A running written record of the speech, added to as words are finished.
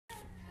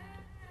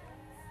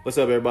What's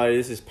up, everybody?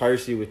 This is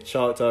Percy with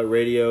Chalk Talk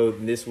Radio.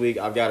 And this week,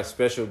 I've got a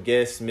special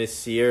guest,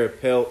 Miss Ciara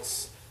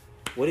Peltz.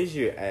 What is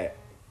your at?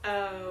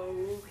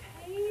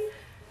 Okay.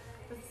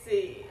 Let's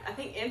see. I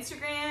think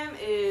Instagram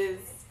is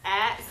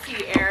at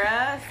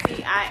Ciara,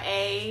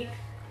 CIA.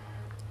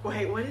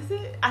 Wait, what is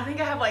it? I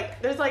think I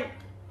have there's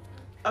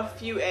a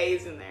few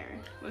A's in there.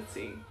 Let's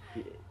see.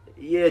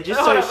 Yeah,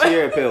 just search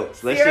Ciara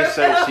Peltz. Let's just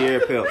search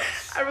Ciara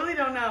Peltz. I really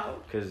don't know.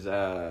 Because,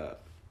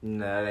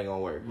 that ain't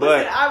gonna work.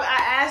 Listen,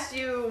 I asked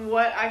you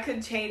what I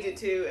could change it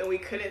to, and we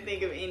couldn't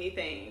think of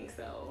anything,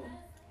 so.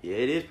 Yeah,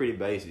 it is pretty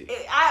basic.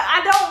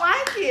 I don't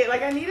like it.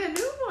 I need a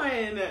new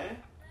one.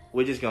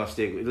 We're just gonna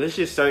stick with it. Let's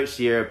just search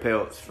Ciara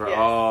Peltz for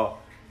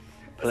all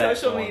platforms.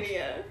 Social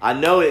media. I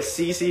know it's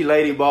CC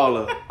Lady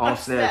Baller on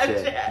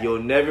Snapchat.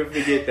 You'll never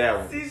forget that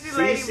one. CC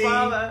Lady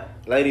Baller.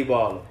 Lady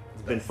Baller.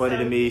 It's been funny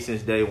to me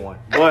since day one.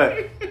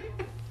 But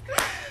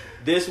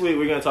this week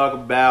we're gonna talk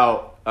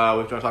about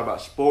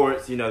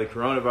sports. You know, the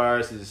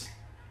coronavirus is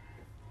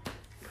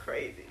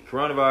crazy.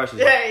 Coronavirus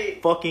is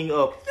fucking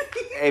up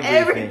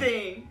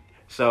everything.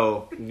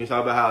 So we can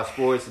talk about how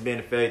sports has been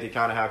affected,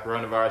 kind of how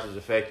coronavirus is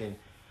affecting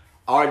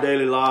our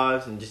daily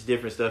lives and just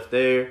different stuff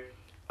there.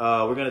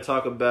 We're going to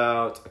talk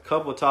about a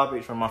couple of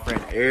topics from my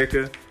friend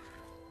Erica.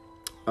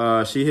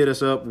 She hit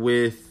us up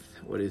with,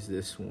 what is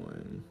this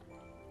one?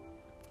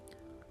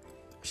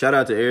 Shout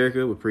out to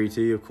Erica with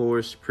Pretty, of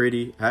course.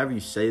 Pretty, however you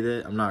say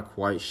that, I'm not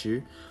quite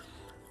sure.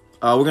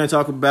 We're going to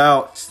talk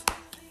about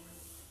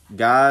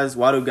guys.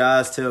 Why do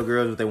guys tell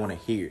girls what they want to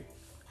hear?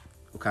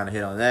 We'll kind of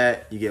hit on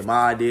that. You get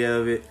my idea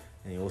of it,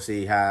 and we'll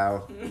see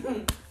how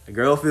the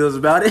girl feels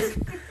about it.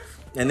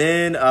 And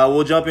then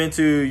we'll jump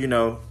into,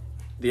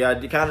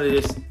 the kind of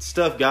this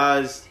stuff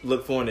guys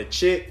look for in a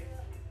chick.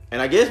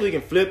 And I guess we can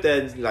flip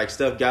that,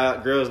 stuff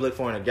girls look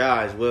for in a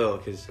guy as well,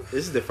 because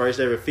this is the first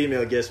ever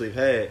female guest we've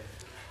had.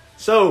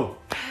 So,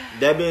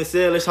 that being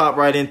said, let's hop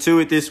right into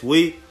it this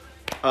week.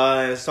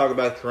 Let's talk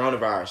about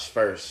coronavirus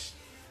first.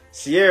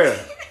 Ciara,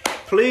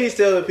 please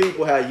tell the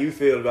people how you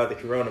feel about the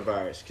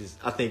coronavirus, because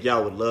I think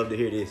y'all would love to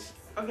hear this.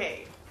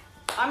 Okay.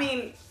 I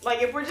mean,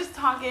 if we're just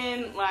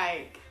talking,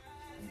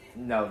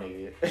 No,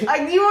 nigga.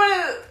 you want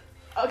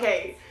to...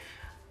 Okay.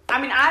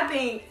 I mean, I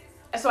think...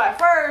 So, at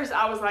first,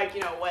 I was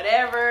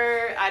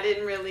whatever. I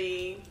did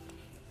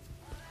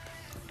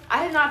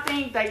not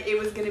think, it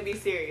was going to be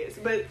serious.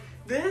 But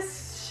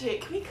this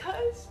shit... Can we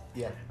cuss?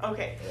 Yeah.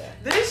 Okay. Yeah.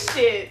 This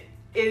shit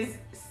is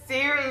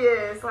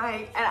serious.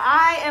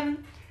 And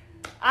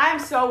I'm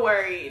so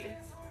worried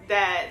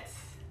that...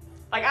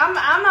 I'm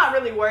not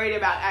really worried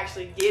about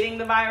actually getting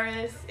the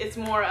virus. It's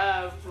more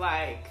of,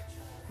 I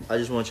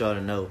just want y'all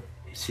to know,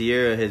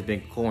 Ciara has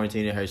been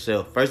quarantining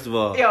herself. First of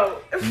all, Yo.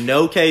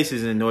 No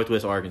cases in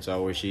Northwest Arkansas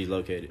where she's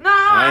located. No,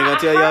 I ain't gonna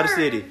tell y'all the heard.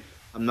 city.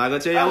 I'm not gonna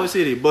tell y'all what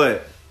city,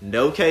 but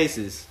no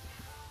cases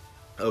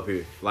up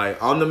here.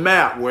 On the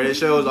map where it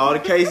shows all the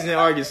cases in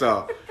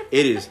Arkansas,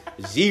 it is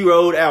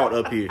zeroed out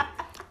up here.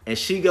 And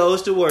she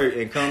goes to work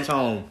and comes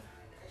home,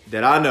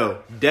 that I know,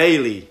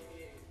 daily,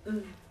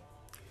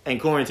 and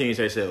quarantines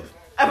herself.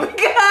 Because,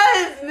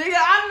 nigga,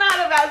 I'm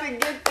not about to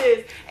get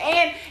this.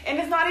 And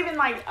it's not even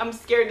I'm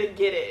scared to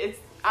get it.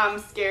 I'm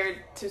scared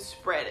to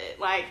spread it.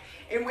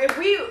 And if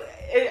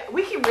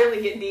we can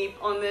really get deep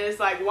on this,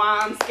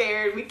 why I'm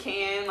scared, we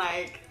can,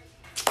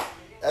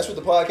 That's what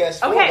the podcast is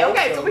for.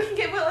 Okay, so we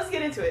can let's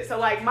get into it. So,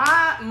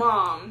 my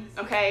mom,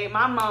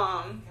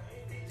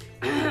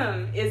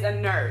 is a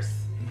nurse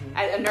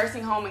at a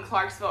nursing home in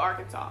Clarksville,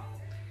 Arkansas.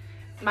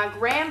 My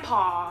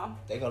grandpa...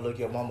 They gonna look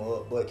your mama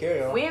up, but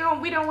carry on.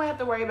 We don't have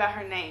to worry about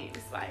her names.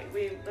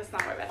 Let's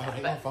not worry about that.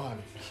 They gonna find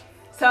me.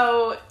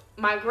 So,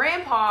 my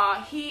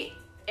grandpa,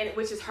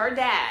 which is her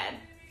dad,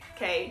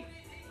 okay,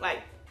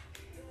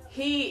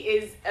 he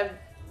is a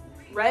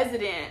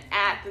resident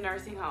at the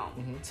nursing home.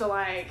 Mm-hmm. So,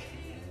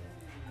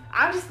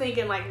 I'm just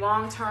thinking,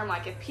 long term,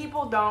 if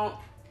people don't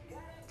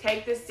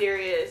take this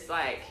serious,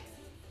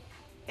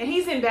 and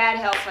he's in bad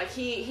health,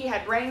 he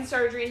had brain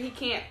surgery, he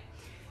can't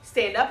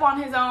stand up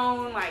on his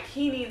own,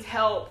 he needs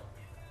help.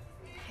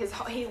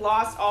 He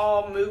lost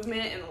all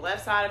movement in the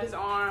left side of his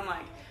arm,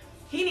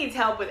 he needs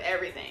help with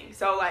everything.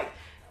 So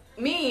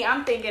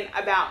I'm thinking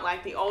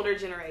about the older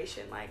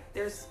generation,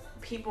 there's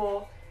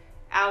people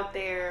out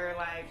there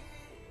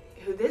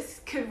who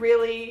this could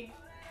really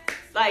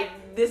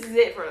this is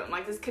it for them,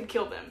 this could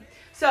kill them.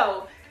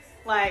 So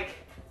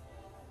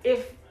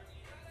if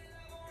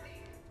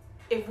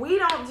we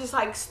don't just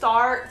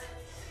start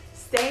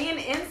staying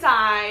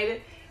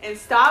inside and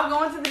stop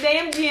going to the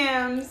damn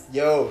gyms.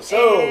 Yo,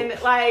 so. And,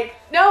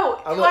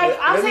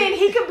 I'm saying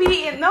he could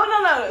be in. No.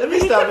 Let me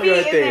stop you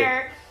right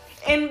there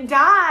and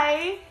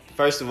die.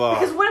 First of all.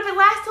 Because what if it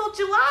lasts till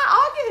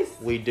July, August?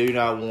 We do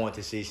not want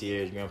to see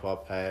Ciara's grandpa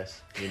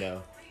pass,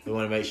 We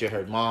want to make sure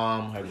her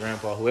mom, her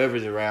grandpa,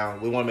 whoever's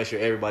around, we want to make sure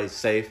everybody's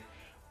safe.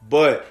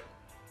 But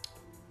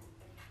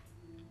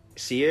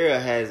Ciara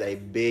has a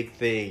big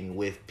thing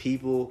with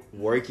people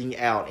working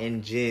out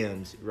in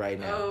gyms right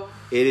now. Oh.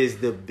 It is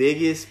the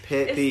biggest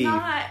pet peeve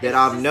that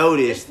I've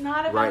noticed right now.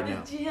 It's not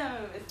about the gym.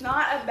 It's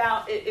not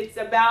about it. It's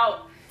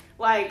about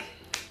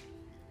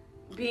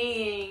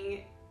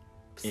being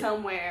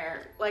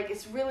somewhere. Like,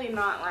 it's really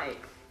not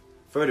like...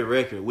 For the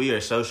record, we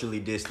are socially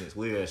distanced.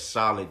 We are a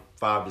solid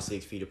 5 to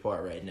 6 feet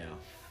apart right now.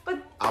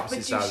 But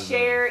you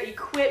share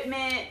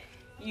equipment,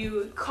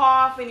 you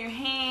cough in your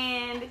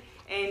hand,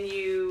 and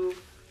you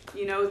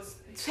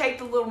take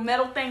the little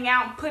metal thing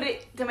out and put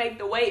it to make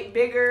the weight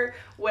bigger,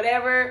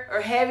 whatever,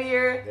 or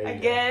heavier, I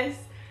guess.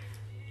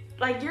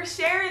 Like, you're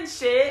sharing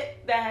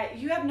shit that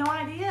you have no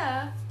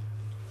idea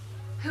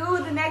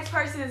who the next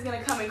person is going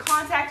to come in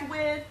contact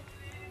with.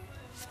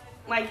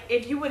 Like,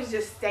 if you would have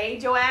just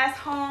stayed your ass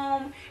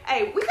home.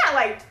 Hey, we got,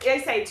 like,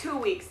 they say 2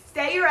 weeks.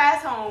 Stay your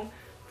ass home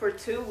for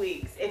 2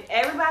 weeks. If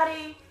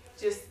everybody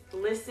just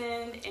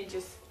listened and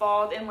just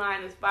followed in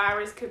line, this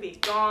virus could be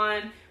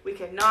gone. We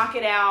could knock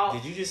it out.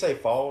 Did you just say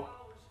fall?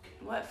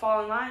 What,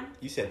 fall in line?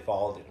 You said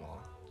fall in line.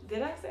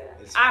 Did I say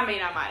that? I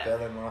mean, I might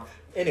have.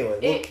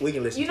 Anyway, we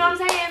can listen you know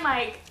what I'm saying?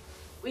 Like,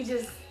 we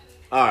just...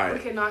 All right. We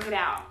could knock it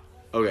out.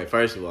 Okay,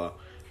 first of all.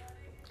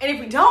 And if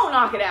we don't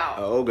knock it out...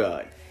 Oh,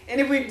 God. And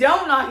if we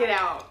don't knock it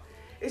out,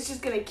 it's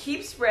just going to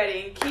keep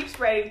spreading.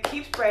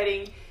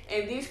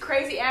 And these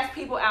crazy-ass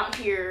people out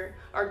here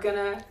are going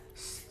to...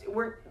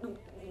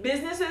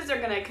 Businesses are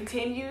going to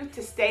continue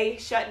to stay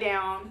shut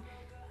down.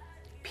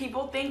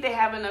 People think they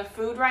have enough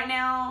food right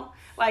now.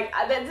 Like,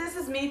 this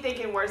is me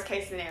thinking worst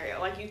case scenario.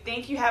 Like, you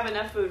think you have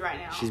enough food right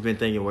now. She's been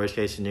thinking worst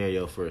case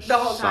scenario for the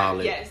whole time,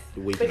 solid yes.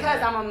 week.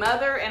 Because I'm a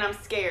mother and I'm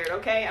scared,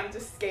 okay? I'm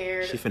just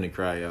scared. She finna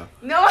cry, y'all.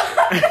 No,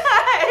 I'm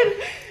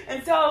not.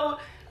 And so,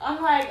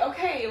 I'm like,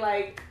 okay,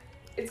 like,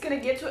 it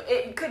could get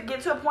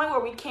to a point where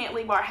we can't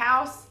leave our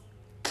house.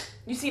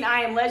 You seen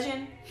I Am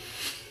Legend?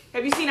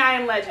 Have you seen I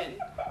Am Legend?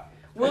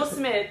 Will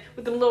Smith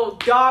with the little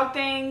dog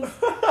things.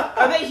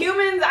 Are they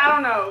humans? I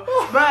don't know.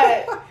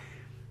 But,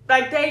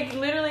 like, they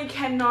literally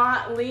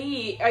cannot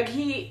leave. Like,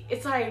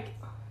 it's like,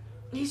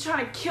 he's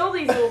trying to kill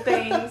these little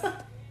things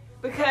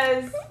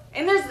because,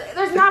 and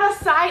there's not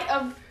a sight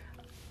of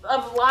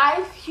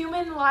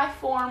human life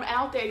form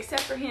out there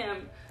except for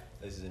him.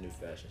 This is a new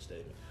fashion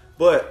statement.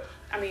 But,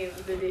 I mean,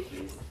 the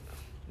Dickies.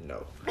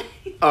 No.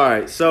 All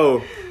right,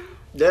 so...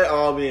 That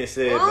all being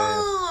said, man,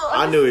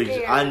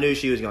 I knew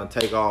she was gonna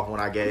take off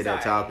when I gave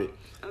that topic.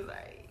 I'm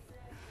sorry.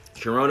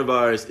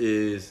 Coronavirus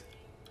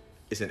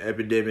it's an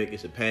epidemic,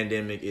 it's a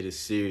pandemic, it is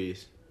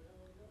serious.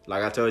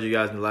 Like I told you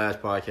guys in the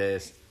last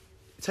podcast,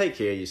 take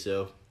care of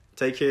yourself.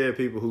 Take care of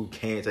people who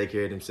can't take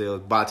care of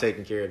themselves by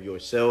taking care of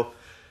yourself.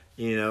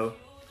 You know,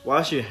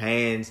 wash your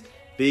hands,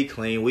 be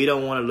clean. We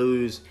don't want to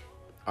lose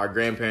our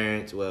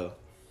grandparents. Well,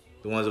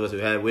 the ones of us who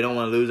have, we don't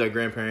want to lose our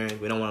grandparents.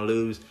 We don't want to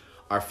lose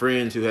our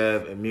friends who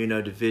have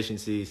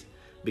immunodeficiencies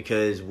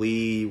because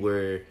we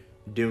were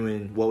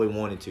doing what we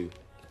wanted to.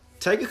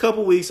 Take a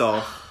couple weeks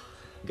off,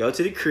 go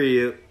to the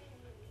crib,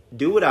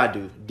 do what I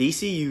do.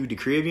 DCU, the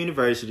Crib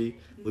University,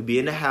 would be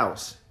in the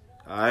house.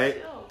 All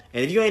right?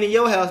 And if you ain't in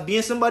your house, be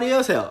in somebody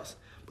else's house.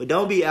 But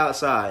don't be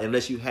outside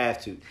unless you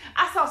have to.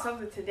 I saw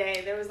something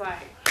today. There was like,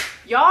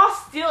 y'all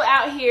still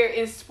out here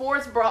in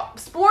sports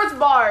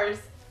bars.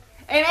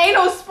 And ain't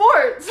no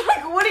sports.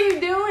 Like, what are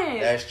you doing?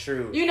 That's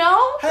true. You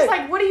know? Hey, it's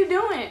like, what are you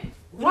doing?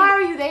 Why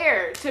are you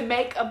there? To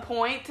make a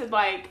point? To,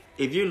 like...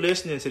 If you're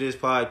listening to this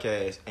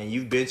podcast and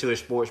you've been to a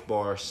sports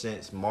bar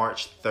since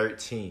March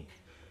 13th,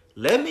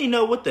 let me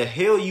know what the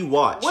hell you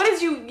watch. What are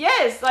you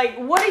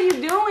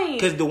doing?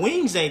 Because the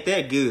wings ain't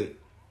that good.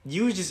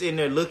 You was just in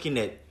there looking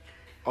at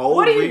old reruns.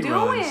 What are you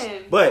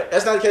doing? But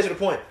that's not the case of the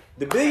point.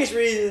 The biggest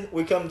reason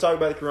we come to talk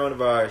about the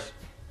coronavirus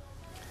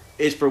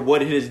is for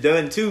what it has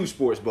done to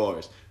sports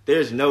bars.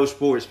 There's no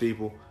sports,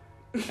 people.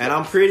 And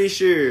I'm pretty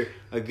sure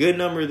a good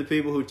number of the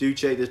people who do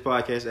check this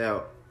podcast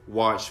out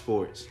watch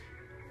sports.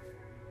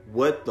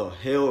 What the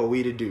hell are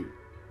we to do?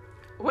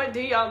 What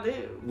do y'all do?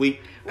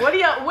 What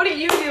are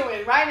you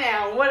doing right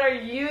now? What are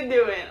you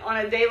doing on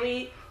a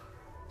daily?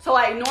 So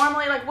like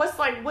normally, like what's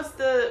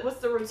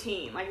the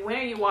routine? Like when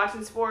are you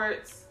watching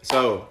sports?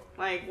 So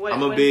like what?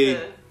 I'm a big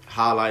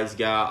highlights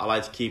guy. I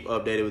like to keep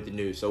updated with the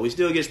news. So we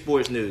still get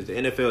sports news. The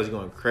NFL is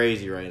going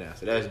crazy right now,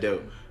 so that's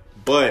dope.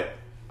 But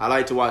I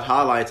like to watch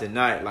highlights at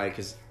night, like,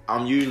 because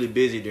I'm usually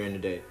busy during the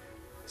day.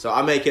 So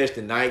I may catch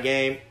the night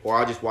game, or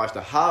I'll just watch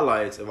the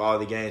highlights of all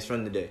the games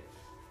from the day.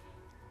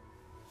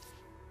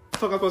 What the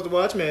fuck am I supposed to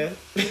watch, man?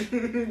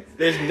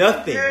 There's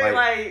nothing.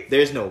 Like,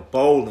 there's no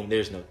bowling,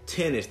 there's no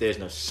tennis, there's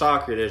no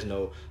soccer, there's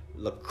no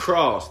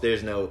lacrosse,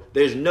 there's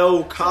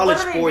no college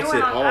sports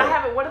at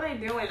all. What are they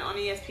doing on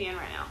ESPN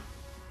right now?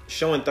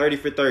 Showing 30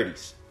 for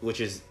 30s,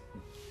 which is,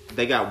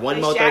 they got one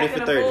more 30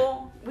 for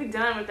 30. We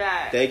done with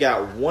that. They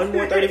got one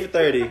more 30 for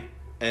 30,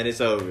 and it's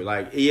over.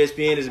 Like,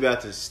 ESPN is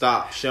about to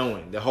stop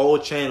showing. The whole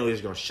channel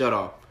is going to shut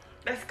off.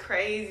 That's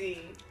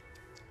crazy.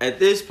 At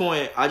this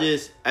point,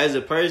 as a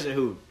person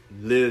who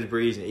lives,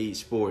 breathes, and eats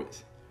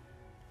sports,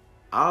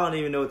 I don't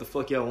even know what the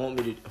fuck y'all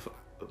want me to...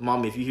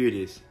 Mommy, if you hear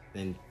this,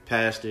 and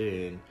Pastor,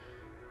 and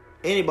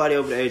anybody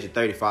over the age of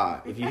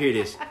 35, if you hear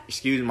this,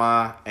 excuse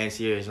my Aunt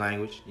Ciara's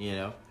language, you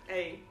know.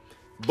 Hey.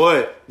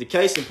 But the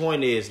case in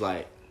point is,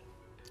 like,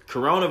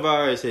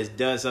 coronavirus has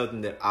done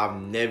something that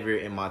I've never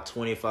in my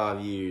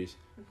 25 years.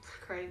 It's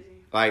crazy.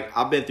 Like,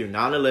 I've been through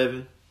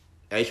 9/11,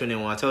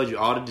 H1N1. I told you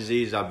all the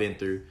diseases I've been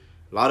through.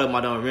 A lot of them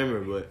I don't remember,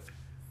 but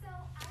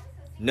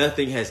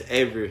nothing has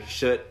ever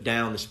shut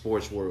down the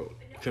sports world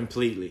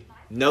completely.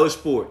 No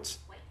sports.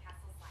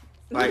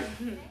 Like,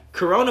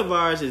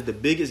 coronavirus is the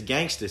biggest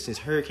gangster since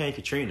Hurricane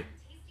Katrina.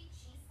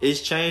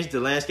 It's changed the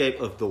landscape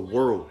of the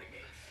world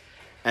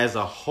as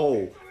a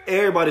whole.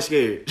 Everybody's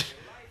scared.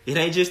 It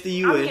ain't just the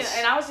U.S. I mean,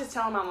 and I was just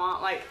telling my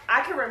mom, like,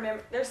 I can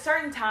remember, there's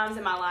certain times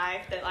in my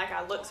life that, like,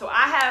 I look, so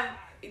I have,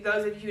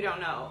 those of you who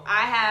don't know,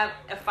 I have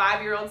a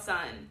 5-year-old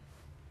son.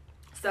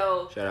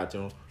 So, Shout out to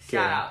him.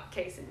 Shout out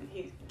Kason.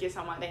 He gets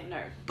on my damn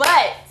nerve.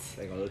 But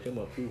They gonna look him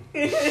up too.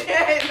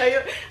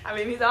 I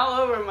mean, he's all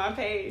over my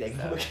page. They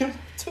gonna look him up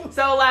too.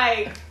 So,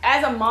 like,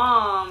 as a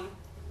mom,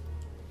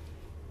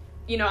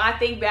 you know, I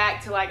think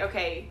back to, like,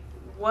 okay,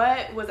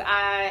 how was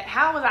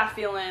I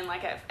feeling,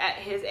 like, at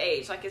his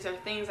age? Like, is there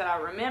things that I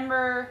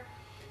remember?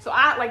 So,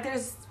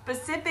 there's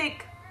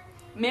specific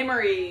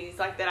memories,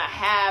 like, that I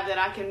have that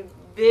I can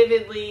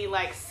vividly,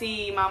 like,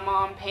 see my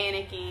mom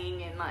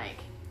panicking and, like,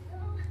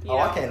 you know.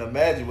 I can't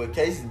imagine what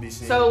cases be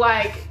seeing. So,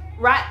 like,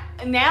 right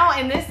now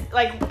in this,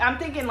 like, I'm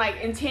thinking,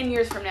 like, in 10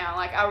 years from now,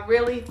 like, I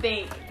really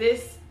think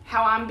this,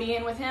 how I'm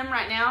being with him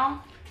right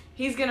now,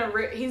 he's gonna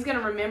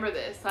remember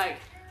this. Like,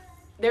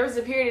 there was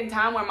a period in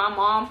time where my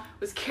mom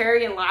was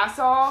carrying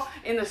Lysol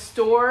in the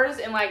stores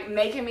and, like,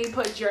 making me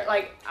put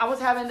like, I was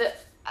having to,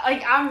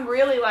 like, I'm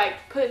really, like,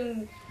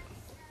 putting.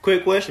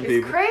 Quick question, it's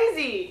people.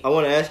 Crazy. I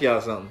want to ask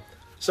y'all something.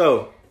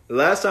 So, the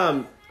last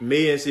time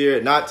me and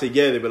Ciara, not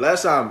together, but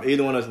last time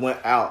either one of us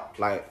went out,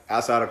 like,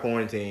 outside of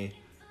quarantine,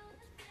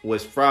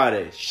 was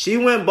Friday. She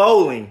went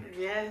bowling.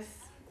 Yes.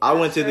 I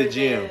went to the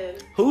gym.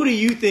 Did. Who do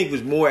you think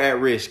was more at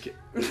risk?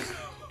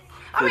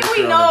 I mean,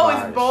 we know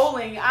it's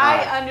bowling. I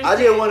understand.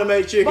 I just want to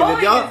make sure,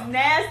 because bowling is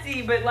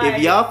nasty, but, like,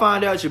 if y'all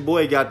find out your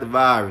boy got the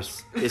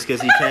virus, it's because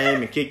he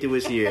came and kicked it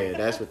with Ciara.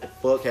 That's what the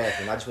fuck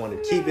happened. I just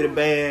want to keep it a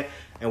band,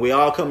 and we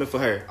all coming for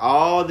her.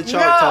 All the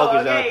chalk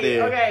talkers out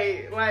there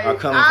are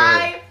coming for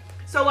her.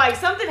 So, like,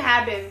 something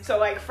happened. So,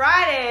 like,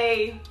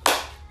 Friday,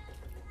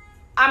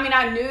 I mean,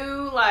 I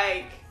knew,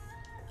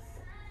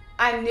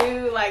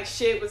 like,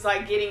 shit was,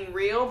 like, getting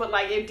real, but,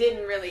 like, it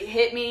didn't really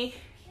hit me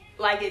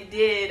like it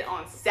did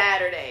on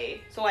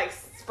Saturday. So, like,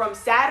 from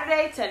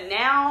Saturday to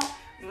now,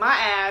 my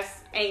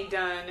ass ain't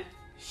done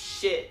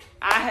shit.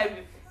 I have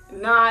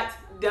not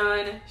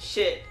done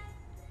shit.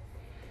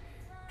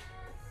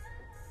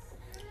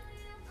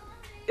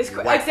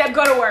 Except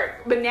go to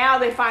work. But now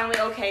they finally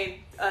okayed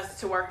us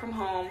to work from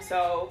home,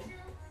 so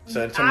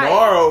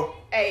tomorrow,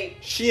 hey,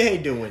 she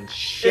ain't doing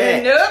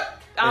shit. Nope.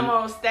 I'm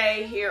gonna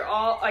stay here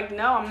no,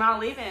 I'm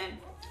not leaving.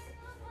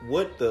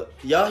 What the?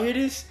 Y'all hear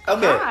this?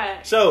 Okay,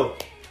 so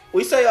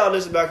we say all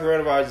this about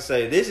coronavirus to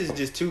say this is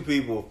just two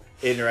people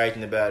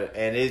interacting about it,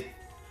 and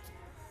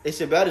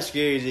it's about as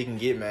scary as it can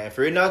get, man.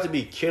 For it not to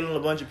be killing a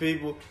bunch of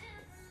people,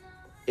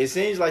 it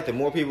seems like the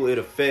more people it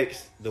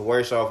affects, the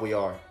worse off we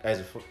are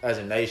as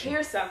a nation.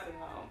 Here's something though.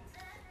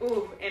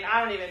 Ooh, and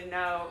I don't even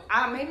know.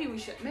 Maybe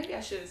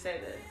I shouldn't say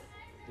this.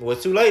 Well,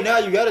 it's too late now.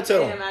 You gotta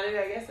tell them. Damn,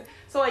 I guess.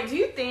 So, like, do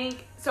you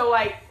think? So,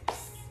 like,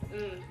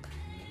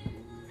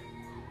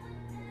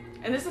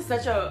 and this is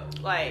such a,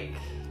 like.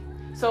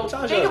 So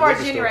think of our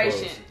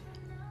generation.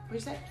 What'd you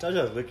say?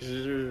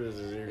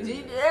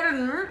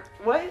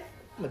 What?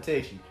 I'm gonna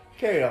text you.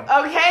 Carry on.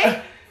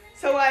 Okay.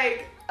 So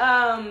like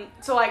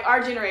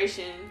our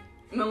generation,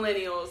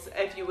 millennials,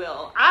 if you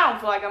will. I don't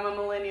feel like I'm a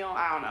millennial.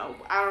 I don't know.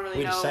 I don't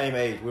really know. We're the same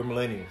age. We're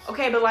millennials.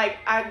 Okay, but like,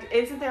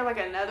 isn't there like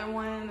another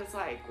one that's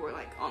like we're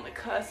like on the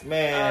cusp?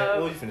 Man,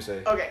 what were you finna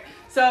say? Okay,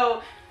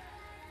 so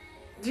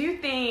do you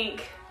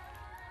think,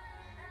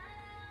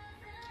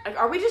 like,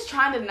 are we just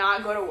trying to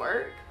not go to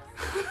work?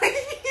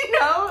 You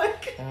know?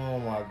 Like, oh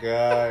my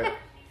God.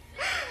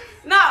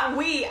 Not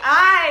we.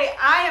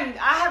 I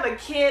have a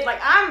kid.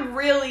 Like, I'm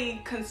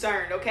really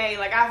concerned, okay?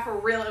 Like, I for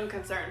real am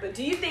concerned. But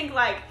do you think,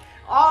 like,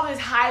 all this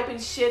hype and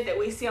shit that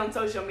we see on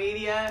social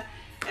media,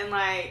 and,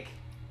 like,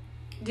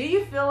 do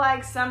you feel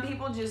like some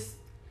people just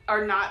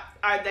are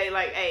they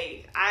like,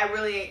 hey, I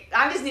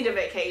just need a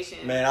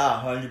vacation? Man,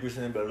 I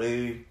 100%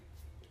 believe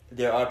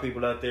there are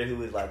people out there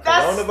who is like,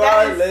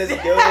 coronavirus,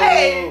 let's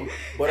go.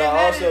 But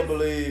I also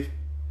believe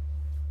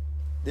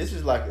this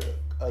is like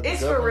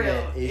it's for real.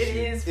 Issue. It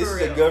is for real.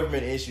 This is a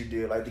government issue,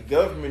 dude. Like, the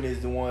government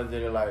is the ones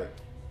that are like,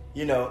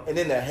 you know, and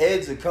then the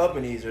heads of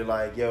companies are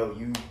like, yo,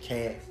 you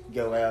can't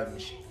go out and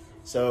shit.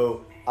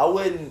 So I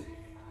wouldn't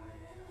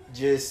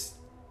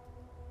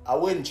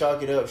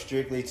chalk it up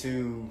strictly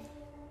to,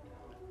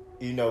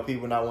 you know,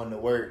 people not wanting to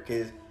work,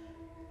 because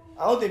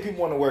I don't think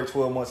people want to work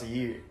 12 months a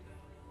year.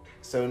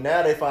 So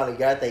now they finally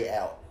got they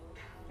out.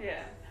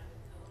 Yeah.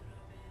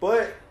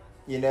 But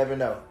you never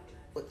know.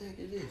 What the heck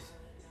is this?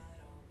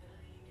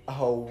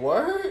 Oh,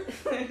 word?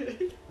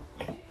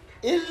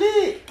 It's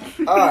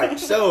lit. Alright,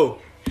 so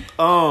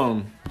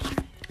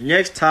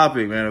next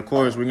topic, man. Of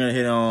course, we're gonna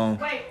hit on.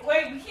 Wait,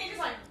 we can't just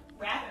like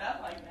wrap it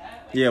up like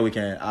that. Yeah, we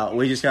can.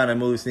 We just kind of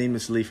move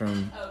seamlessly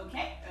from.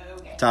 Okay.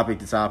 topic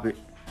to topic.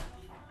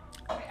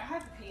 Okay, I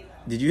have to pee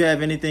though. Did you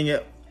have anything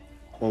else?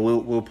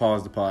 Well, we'll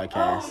pause the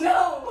podcast.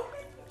 Oh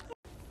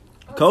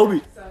no. Kobe.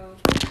 Okay, so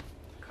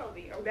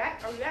Kobe, are we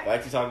back? Are we back?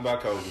 Back to talking about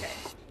Kobe. Okay.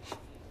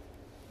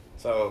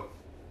 So.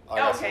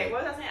 Like I said,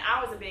 What was I saying?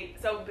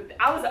 But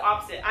I was the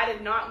opposite. I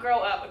did not grow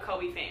up a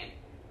Kobe fan.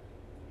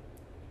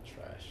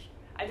 Trash.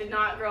 I did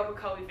not grow up a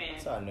Kobe fan.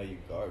 That's how I know you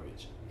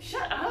garbage.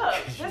 Shut up.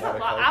 You're That's not a a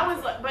lot. Kobe I was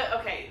fan. like, but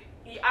okay.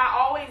 I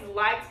always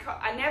liked.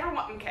 I never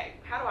want. Okay,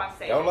 how do I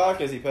say? Don't this? lie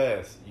because he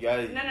passed. You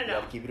gotta. No. You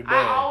gotta keep it a I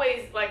band.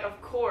 always like,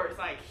 of course,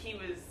 like he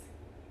was.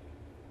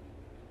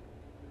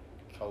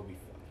 Kobe.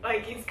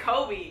 Like he's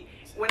Kobe.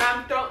 When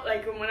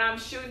I'm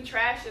shooting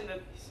trash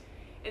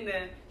in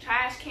the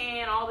trash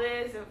can, all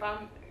this. If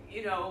I'm,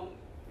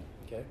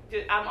 Okay.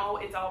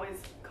 it's always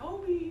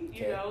Kobe.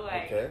 You know,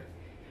 like. Okay.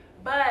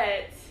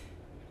 But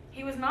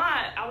he was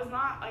not. I was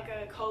not like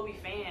a Kobe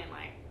fan.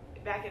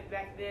 Like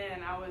back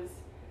then,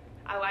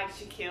 I liked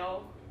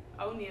Shaquille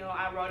O'Neal.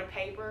 I wrote a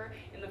paper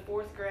in the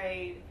 4th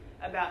grade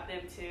about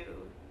them too.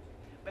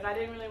 But I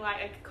didn't really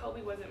like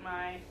Kobe. Wasn't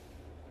my.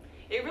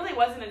 It really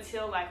wasn't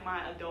until like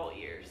my adult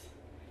years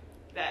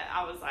that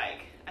I was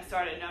like, I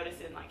started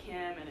noticing like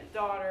him and his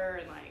daughter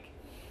and like.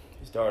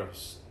 His daughter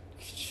was.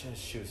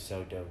 She was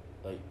so dope.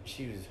 Like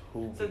she was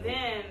hooping. So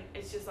then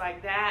it's just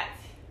like that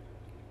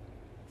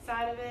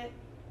side of it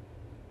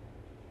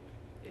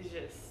is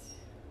just.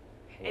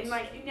 And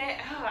like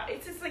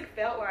it's just like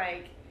felt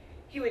like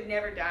he would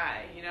never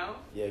die, you know?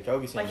 Yeah,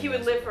 Kobe seemed like he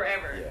would live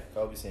forever. Yeah,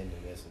 Kobe seemed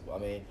invincible. I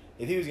mean,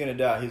 if he was gonna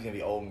die, he was gonna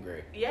be old and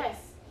gray. Yes.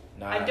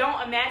 Nah, I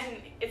don't imagine.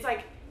 It's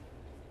like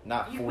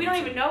not. we don't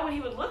even know what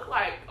he would look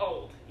like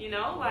old. You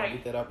know, like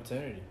get that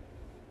opportunity.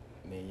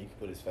 I mean, you could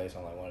put his face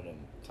on like one of them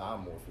time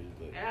morphers,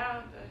 but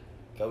yeah.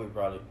 Kobe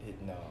probably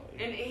hit no.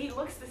 And he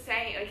looks the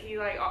same. Like he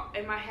like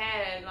in my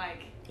head, like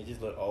he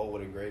just looked old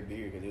with a gray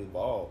beard because he was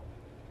bald.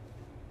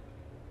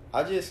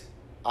 I and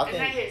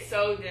think that hit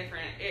so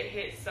different. It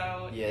hit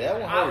so. Yeah, different.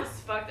 that one I hurt. was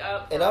fucked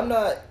up. And I'm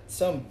not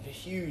some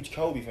huge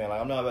Kobe fan. Like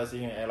I'm not about to sit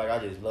here and act like I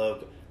just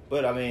love.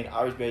 But I mean,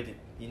 I respected.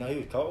 He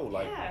was cold.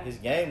 Like his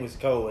game was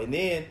cold, and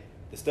then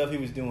the stuff he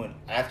was doing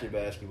after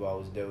basketball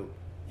was dope.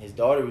 His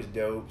daughter was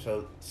dope.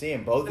 So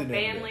seeing both the of them,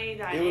 family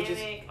dynamic, it was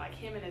just, like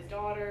him and his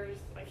daughters,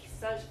 like he's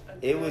such a.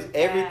 It was good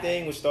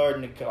everything dad. was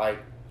starting to like.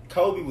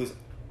 Kobe was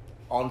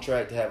on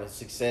track to have a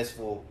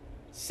successful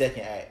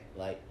second act.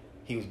 Like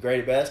he was great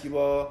at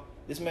basketball.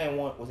 This man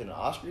won. Was it an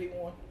Oscar he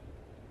won?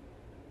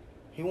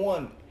 He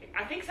won.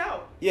 I think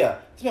so. Yeah,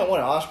 this man won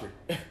an Oscar.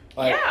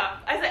 Like, yeah,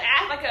 as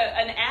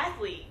an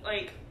athlete,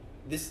 like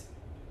this.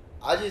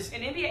 an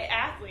NBA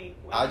athlete.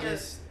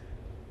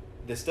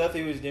 The stuff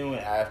he was doing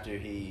after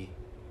he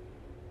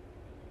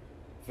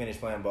finished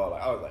playing ball,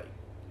 like I was like,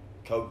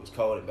 Kobe was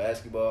cold at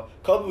basketball.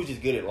 Kobe was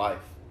just good at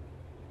life.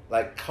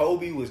 Like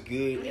Kobe was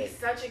good He's at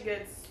such a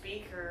good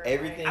speaker.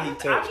 everything like, he I'm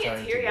touched. getting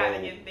Turned to teary-eyed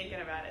gold. again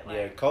thinking about it. Like,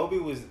 Yeah, Kobe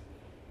was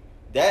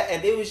that,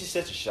 and it was just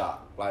such a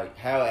shock, like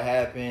how it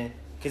happened.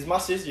 Cause my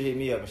sister hit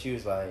me up and she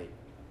was like,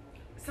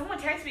 someone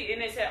texted me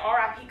and it said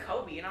R.I.P.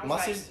 Kobe, and I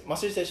was my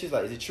sister said, she was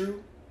like, is it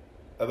true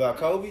about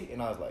Kobe?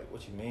 And I was like,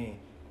 what you mean?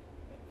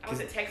 I was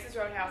at Texas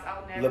Roadhouse.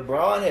 I'll never.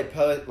 LeBron had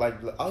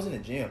I was in the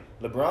gym.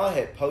 LeBron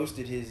had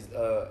posted his.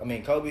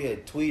 Kobe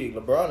had tweeted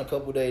LeBron a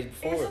couple days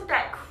before. Isn't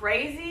that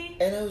crazy?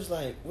 And I was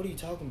like, "What are you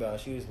talking about?"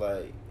 And she was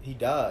like, "He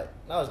died."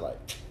 And I was like,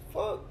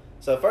 "Fuck."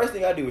 So the first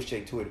thing I do was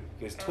check Twitter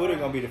because Twitter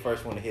gonna be the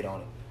first one to hit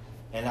on it,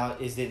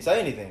 and it didn't say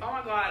anything. Oh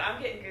my god,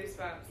 I'm getting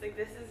goosebumps. Like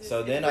this is. Just,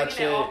 So then I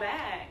checked. It all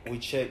back. We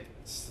checked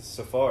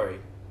Safari,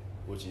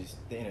 which is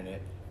the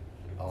internet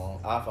on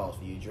iPhones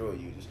for you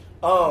Droid users.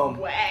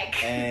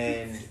 Whack.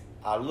 And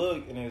I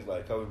looked and it was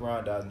like Kobe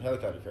Bryant died in a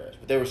helicopter crash.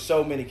 But there were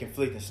so many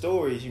conflicting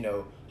stories,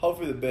 hope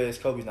for the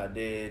best, Kobe's not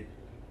dead.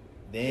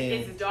 Then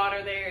is his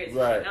daughter there? Is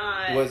right. she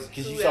not? Was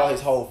because you saw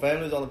his whole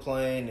family was on the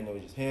plane and it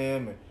was just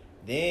him. And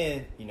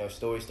then,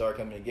 stories started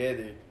coming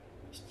together,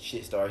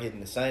 shit started hitting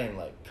the same,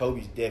 like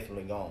Kobe's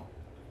definitely gone.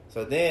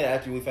 So then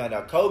after we found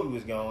out Kobe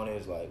was gone, it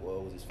was like,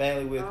 well, was his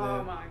family with him?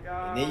 Oh my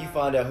god. And then you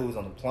find out who was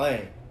on the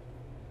plane.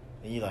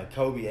 And you're like,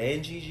 Kobe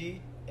and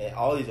Gigi and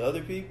all these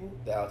other people,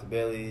 the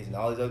Altabellis and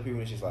all these other people,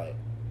 and it's just like,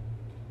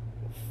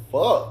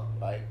 fuck.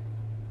 Like,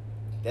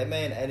 that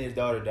man and his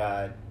daughter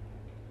died,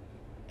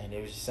 and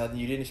it was just something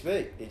you didn't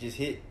expect. It just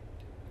hit.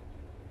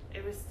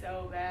 It was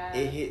so bad.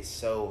 It hit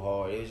so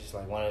hard. It was just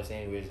like one of those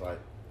things where it's like.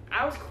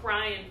 I was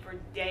crying for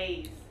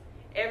days.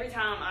 Every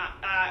time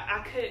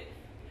I could.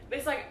 But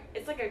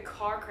it's like a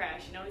car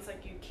crash, It's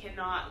like you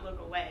cannot look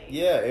away.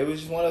 Yeah, it was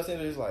just one of those things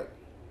where it's like.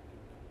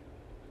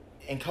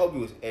 And Kobe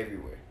was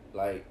everywhere.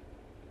 Like,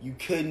 you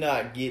could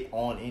not get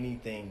on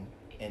anything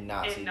and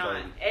not see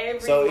Kobe.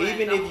 Everyone, so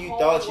even if you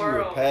thought you were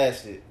world.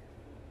 past it,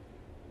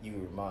 you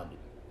were reminded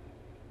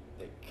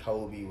that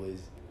Kobe was.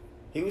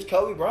 He was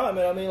Kobe Bryant,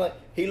 man. I mean, like,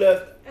 he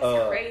left.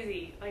 That's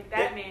crazy. Like,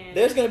 that man.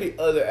 There's going to be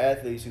other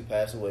athletes who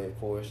pass away, of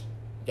course.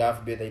 God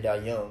forbid they die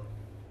young.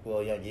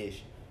 Well,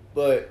 young-ish.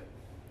 But,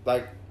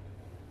 like,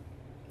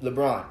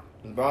 LeBron's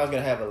going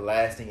to have a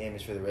lasting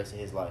image for the rest of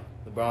his life.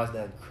 LeBron's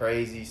done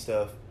crazy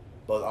stuff,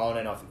 both on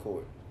and off the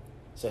court.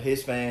 So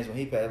his fans, when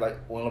he passed, like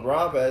when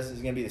LeBron passes,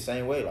 it's gonna be the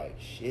same way. Like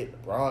shit,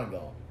 LeBron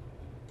gone.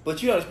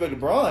 But you don't expect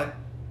LeBron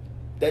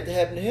that to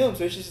happen to him.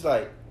 So it's just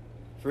like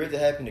for it to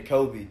happen to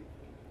Kobe,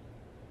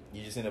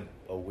 you're just in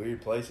a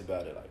weird place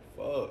about it. Like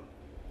fuck.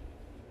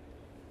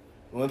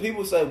 When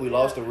people say we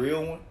lost a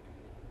real one,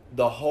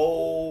 the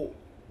whole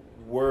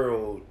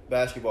world,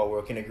 basketball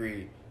world, can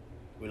agree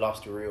we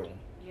lost a real one.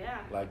 Yeah.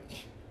 Like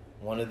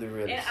one of the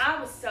realest. And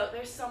I was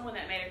there's someone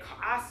that made a call.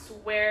 I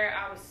swear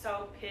I was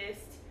so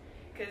pissed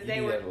because they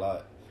do were. that a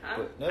lot. Huh?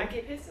 But, no. I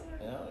get pissed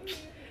a lot. Yeah.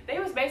 They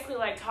was basically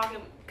like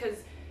talking because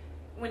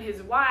when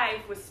his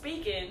wife was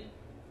speaking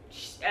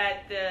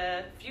at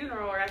the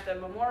funeral or at the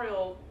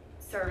memorial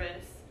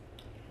service,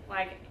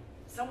 like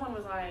someone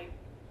was like,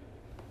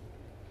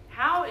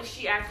 how is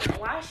she acting?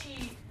 Why is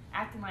she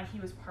acting like he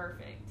was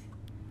perfect?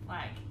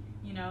 Like,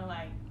 you know,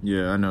 like.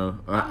 Yeah, I know.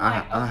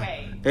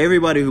 Okay.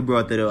 Everybody who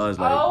brought that up, I was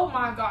like, oh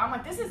my God. I'm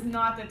like, this is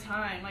not the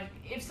time. Like,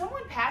 if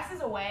someone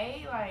passes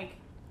away, like,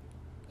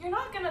 you're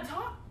not going to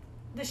talk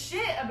the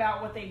shit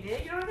about what they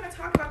did. You're not going to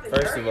talk about the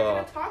First dirt. of You're all,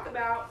 going to talk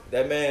about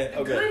that man,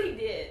 the good he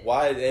did.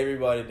 Why has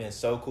everybody been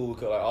so cool with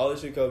Kobe? Like, all the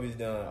shit Kobe's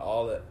done,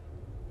 all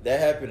that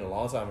happened a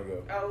long time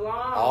ago.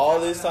 All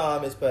this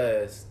time has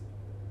passed.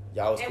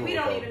 Y'all was and cool we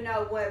with don't Kobe. even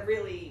know what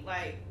really,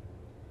 like.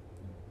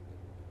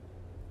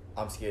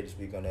 I'm scared to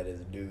speak on that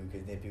as a dude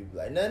because then people be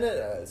like,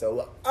 no.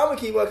 So I'm going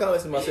to keep my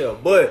comments to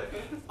myself. But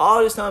all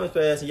this time has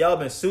passed and y'all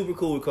been super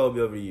cool with Kobe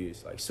over the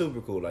years. Like,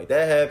 super cool. Like,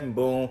 that happened,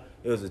 boom.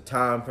 It was a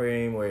time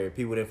frame where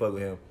people didn't fuck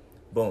with him.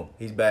 Boom.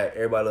 He's back.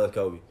 Everybody loves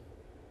Kobe.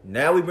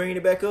 Now we bringing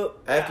it back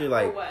up after,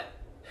 like,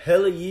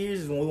 hella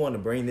years is when we want to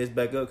bring this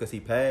back up because he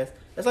passed.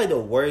 That's, like, the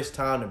worst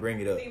time to bring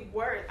it up. The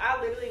worst. I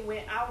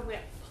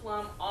went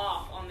plumb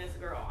off on this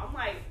girl. I'm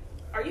like,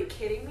 are you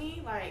kidding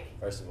me? Like.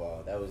 First of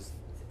all, that was.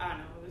 I don't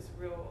know, it was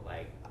real,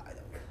 like.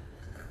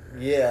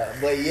 Yeah,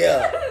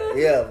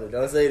 but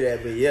don't say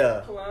that, but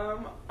yeah.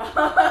 Plum.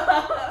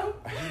 Are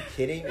you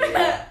kidding me?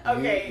 Yeah.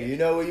 Okay. You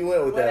know where you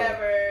went with that.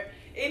 Whatever.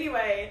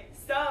 Anyway,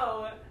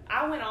 so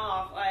I went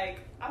off, like,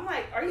 I'm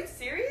like, are you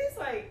serious?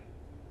 Like.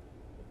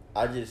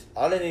 I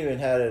didn't even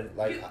have it,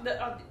 like,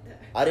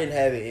 I didn't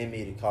have it in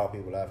me to call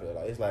people after that.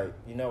 Like, it's like,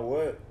 you know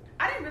what?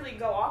 I didn't really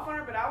go off on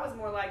her, but I was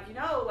more like, you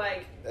know,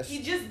 like,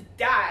 he just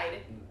died.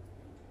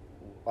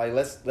 Like,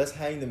 let's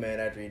hang the man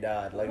after he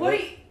died. Like,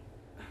 what?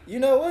 You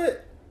know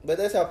what? But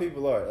that's how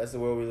people are. That's the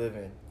world we live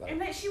in. Like,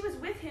 and that she was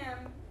with him.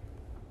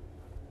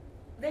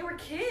 They were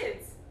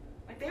kids.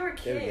 Like, they were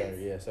kids. They were younger,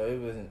 yeah. So it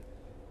wasn't.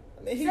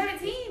 I mean,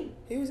 17.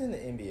 He was in the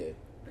NBA.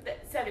 But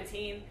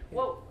 17.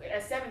 Well,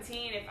 at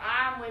 17, if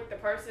I'm with the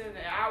person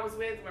that I was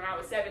with when I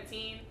was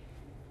 17,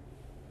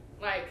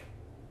 like,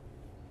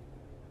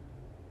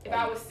 if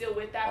I was still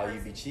with that person. Oh,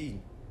 you'd be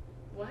cheating.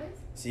 What?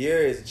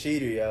 Ciara is a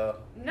cheater, y'all.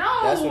 No.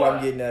 That's what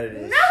I'm getting out of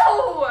this.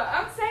 No,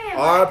 I'm saying.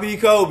 R.I.P.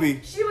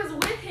 Kobe. She was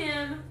with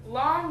him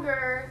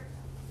longer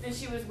than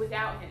she was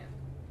without him.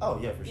 Oh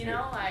yeah, for sure. You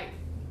know, like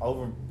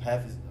over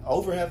half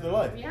their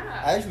life.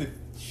 Yeah. Actually,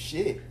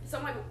 shit. So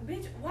I'm like,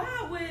 bitch,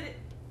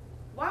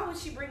 why would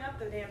she bring up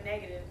the damn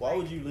negative? Why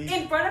would you leave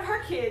in front of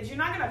her kids? You're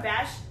not gonna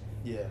bash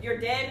your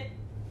dead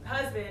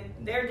husband,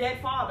 their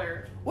dead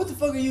father. What the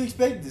fuck are you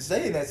expected to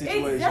say in that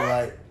situation? Exactly.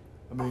 Like,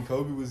 I mean,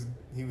 Kobe was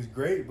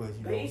great, but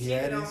you know he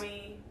had cheated his. on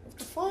me. What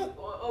the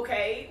fuck?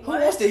 Okay. Who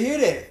wants to hear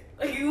that?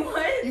 Like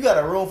what? You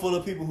got a room full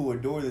of people who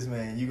adore this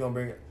man. You gonna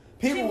bring it?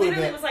 People she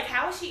literally was like,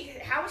 how is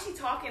she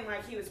talking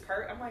like he was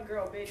I'm like,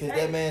 girl, bitch. Because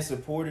that man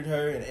supported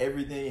her and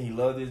everything. He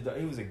loved his.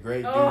 He was a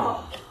great dude.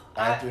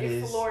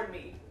 It floored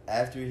me.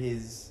 After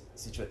his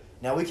situation.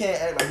 Now we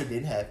can't act like it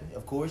didn't happen.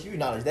 Of course, you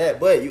acknowledge that,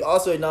 but you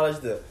also acknowledge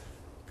the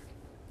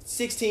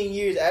 16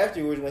 years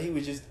afterwards when he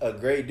was just a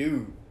great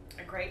dude.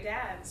 A great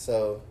dad.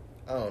 So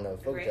I don't know.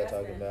 Fuck what y'all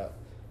talking about.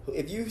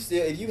 If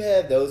you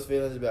have those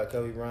feelings about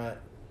Kobe Bryant,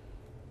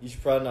 you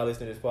should probably not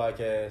listen to this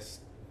podcast.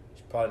 You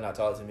should probably not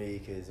talk to me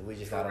because we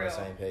just not on the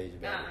same page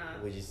about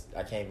it.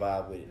 I can't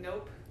vibe with it.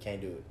 Nope.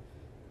 Can't do it.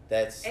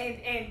 That's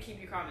and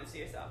keep your comments to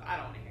yourself. I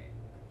don't want to hear it.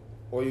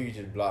 Or you can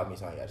just block me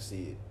so I ain't got to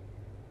see it.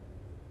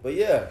 But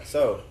yeah,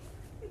 so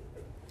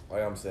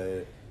like I'm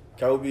saying,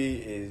 Kobe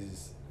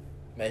is,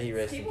 may he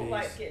rest in peace. People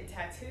like getting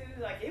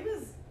tattooed. Like it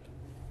was,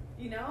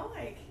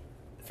 like.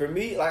 For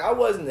me, like I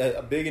wasn't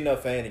a big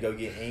enough fan to go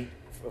get ink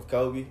of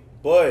Kobe,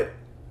 but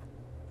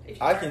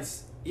I can.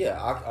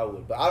 Yeah, I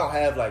would, but I don't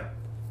have like.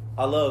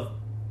 I love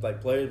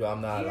like players, but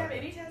I'm not. Do you have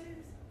any tattoos?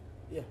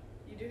 Yeah.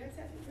 You do have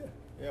tattoos?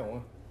 Yeah,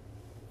 one.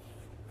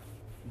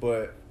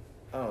 But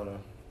I don't know.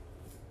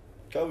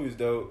 Kobe was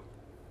dope.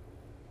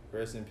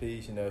 Rest in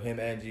peace, him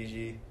and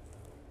Gigi.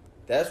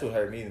 That's what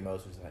hurt me the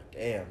most. Was like,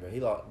 damn, bro, he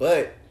lost.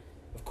 But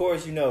of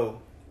course, in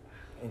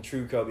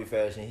true Kobe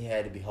fashion, he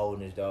had to be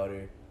holding his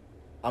daughter.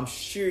 I'm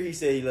sure he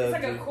said he loved her.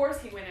 It's like, of course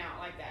he went out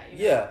like that.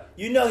 Yeah,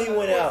 he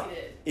went out.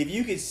 If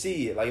you could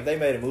see it, like if they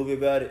made a movie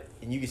about it,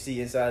 and you could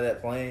see inside of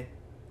that plane,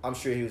 I'm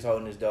sure he was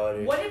holding his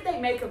daughter. What if they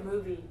make a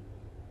movie?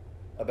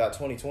 About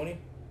 2020?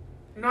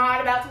 Not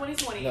about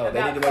 2020. No,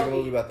 they need to make a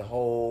movie about the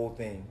whole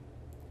thing.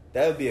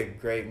 That would be a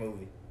great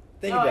movie.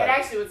 Think about it. It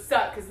actually would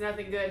suck because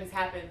nothing good has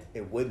happened.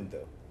 It wouldn't,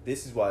 though.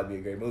 This is why it'd be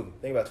a great movie.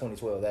 Think about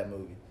 2012, that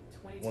movie.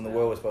 2012. When the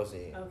world was supposed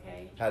to end.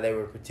 Okay. How they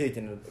were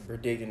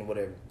predicting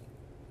whatever.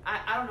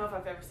 I don't know if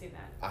I've ever seen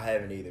that. I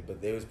haven't either,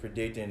 but they was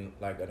predicting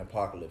like an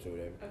apocalypse or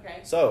whatever. Okay.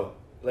 So,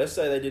 let's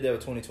say they did that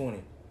with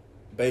 2020,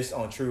 based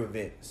on true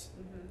events.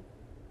 Mm-hmm.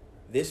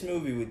 This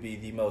movie would be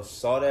the most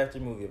sought after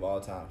movie of all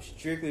time,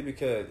 strictly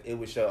because it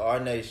would show our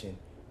nation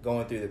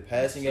going through the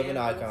passing of an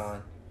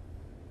icon,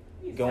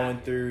 going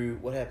through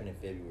what happened in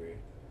February.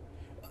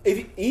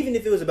 Even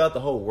if it was about the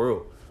whole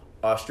world,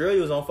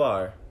 Australia was on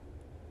fire,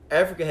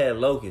 Africa had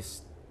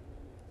locusts.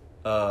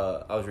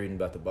 I was reading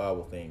about the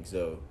Bible thing,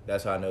 so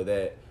that's how I know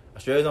that.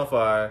 Australia's on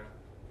fire.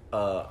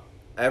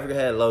 Africa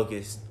had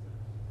locusts.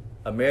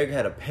 America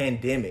had a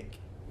pandemic.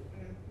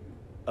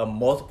 A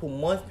multiple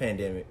month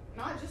pandemic.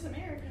 Not just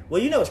America.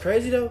 Well, you know what's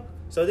crazy though?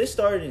 So this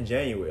started in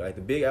January. Like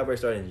the big outbreak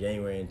started in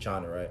January in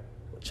China, right?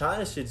 Well,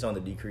 China's shit's on the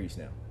decrease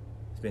now.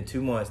 It's been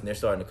 2 months and they're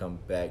starting to come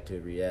back to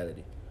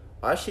reality.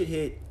 Our shit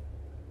hit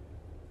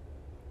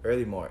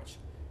early March.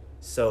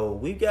 So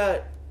we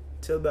got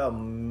till about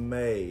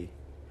May.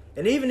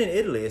 And even in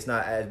Italy, it's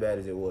not as bad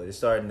as it was. It's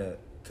starting to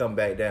come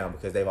back down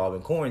because they've all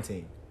been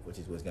quarantined, which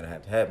is what's going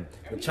to happen.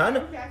 But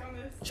China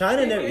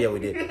never, yeah, we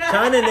did.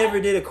 China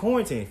never did a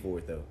quarantine for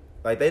it, though.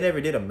 Like, they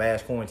never did a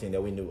mass quarantine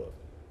that we knew of.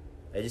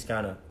 They just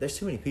kind of, there's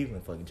too many people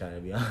in fucking China,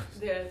 to be honest.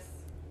 Yes.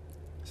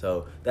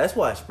 So, that's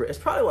why it's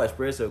probably why it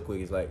spread so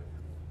quick. It's like,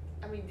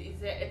 I mean,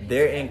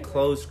 they're in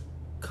close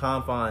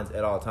confines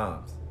at all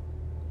times.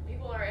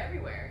 People are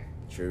everywhere.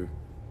 True.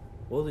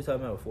 What was we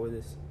talking about before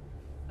this?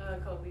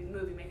 Kobe's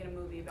movie, making a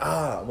movie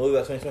about movie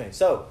about 2020.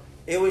 So,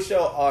 it would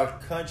show our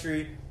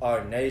country,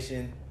 our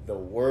nation, the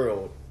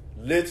world,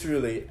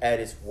 literally at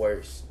its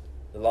worst.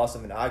 The loss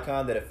of an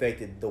icon that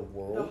affected the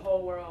world. The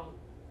whole world.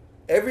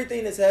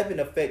 Everything that's happened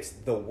affects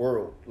the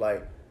world.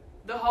 Like,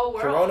 the whole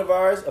world.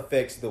 Coronavirus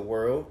affects the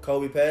world.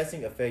 Kobe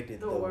passing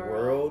affected the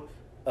world.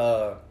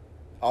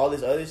 All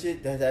this other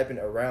shit that's happened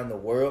around the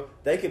world.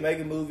 They could make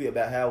a movie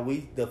about how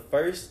the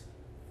first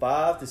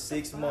 5 to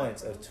 6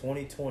 months of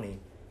 2020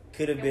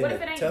 could have been the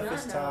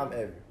toughest time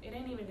ever. It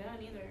ain't even done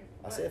either.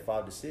 I said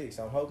 5 to 6.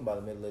 I'm hoping by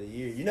the middle of the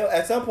year. You know,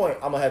 at some point,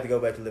 I'm going to have to go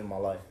back to living my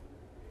life.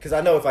 Because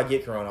I know if I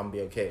get Corona, I'm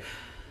going to be okay.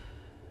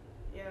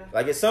 Yeah.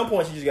 Like, at some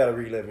point, you just got to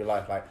relive your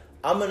life. Like,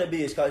 I'm going to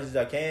be as cautious as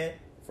I can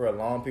for a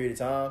long period of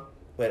time.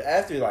 But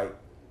after, like,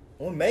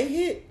 when May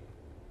hit,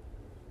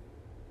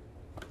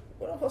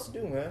 what am I supposed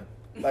to do, man?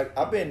 Like,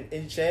 I've been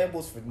in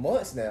shambles for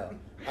months now.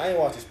 I ain't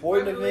watched a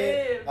sporting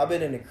event. I've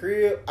been in the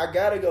crib. I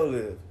got to go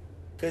live.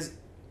 Because,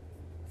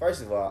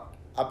 first of all,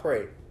 I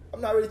pray.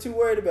 I'm not really too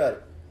worried about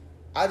it.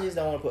 I just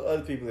don't want to put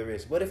other people at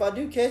risk. But if I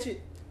do catch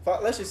it,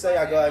 let's just say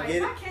I go out and get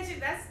it. If I catch it,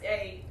 that's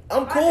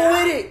I'm cool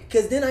with it.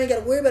 Because then I ain't got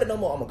to worry about it no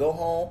more. I'm going to go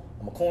home.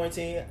 I'm going to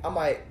quarantine. I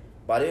might,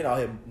 by then, I'll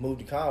have moved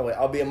to Conway.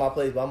 I'll be in my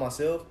place by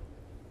myself.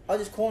 I'll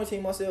just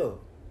quarantine myself.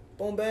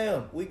 Boom,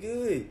 bam. We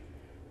good.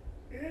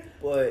 Yeah.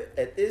 But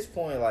at this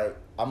point, like,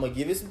 I'm going to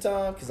give it some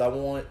time because I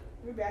want...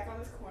 We're back on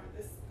this corner.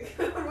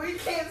 We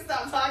can't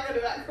stop talking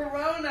about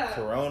Corona.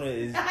 Corona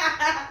is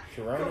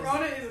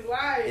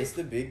life. It's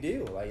the big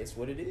deal. Like, it's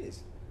what it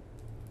is.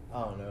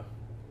 I don't know.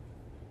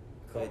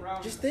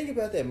 But just think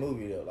about that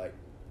movie, though. Like,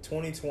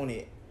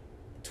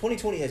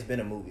 2020 has been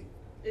a movie.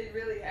 It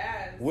really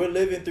has. We're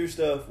living through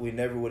stuff we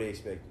never would have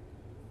expected.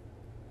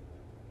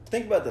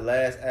 Think about the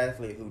last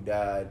athlete who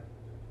died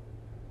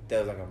that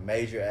was like a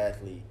major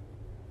athlete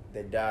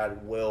that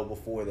died well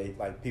before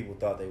people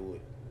thought they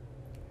would.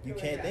 You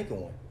can't think of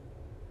one.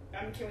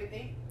 Can we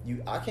think?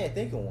 I can't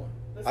think of one.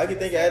 I can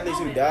think of athletes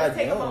who died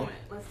young.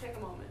 Let's take a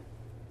moment.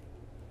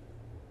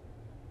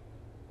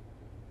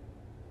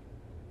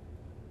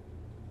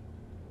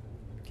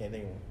 Can't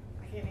think of one.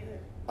 I can't either.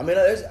 I mean,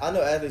 I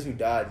know athletes who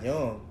died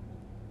young,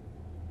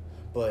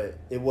 but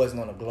it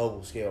wasn't on a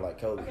global scale like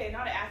Kobe. Okay,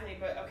 not an athlete,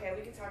 but okay,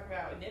 we can talk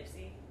about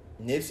Nipsey.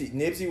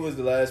 Nipsey was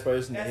the last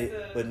person to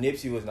hit, but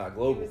Nipsey was not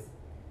global.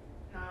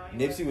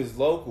 Nipsey was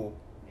local.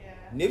 Yeah.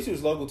 Nipsey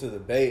was local to the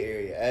Bay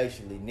Area,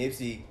 actually.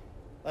 Nipsey,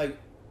 like,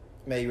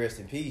 may he rest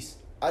in peace.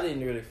 I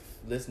didn't really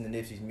listen to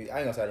Nipsey's music. I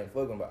ain't gonna say I didn't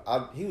fuck him,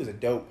 but he was a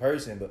dope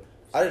person, but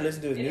I didn't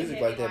listen to his music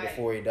like that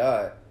before he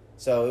died.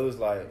 So it was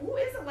like... Who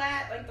is the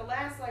last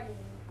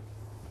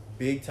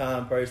big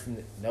time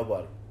person?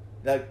 Nobody.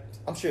 Like,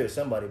 I'm sure it's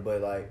somebody,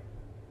 but like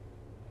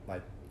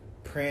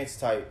Prince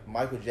type,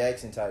 Michael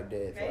Jackson type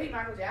death. Maybe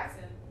Michael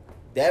Jackson.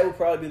 That would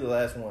probably be the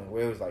last one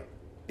where it was like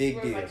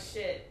big deal. Like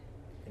shit.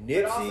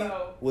 Nipsey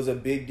was a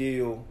big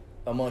deal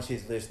amongst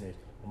his listeners.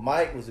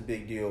 Mike was a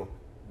big deal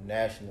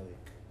nationally.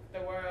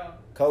 The world.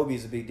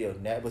 Kobe's a big deal.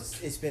 But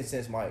it's been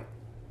since Mike.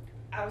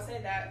 I would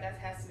say that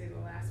has to be the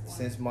last one.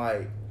 Since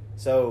Mike.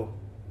 So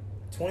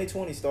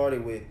 2020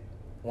 started with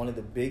one of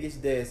the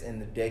biggest deaths in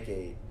the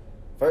decade.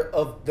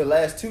 Of the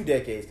last 2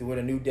 decades, because we're in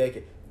a new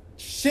decade.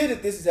 Shit,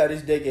 if this is how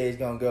this decade is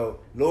going to go,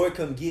 Lord,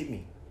 come get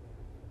me.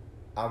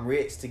 I'm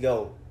ready to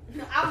go.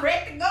 I'm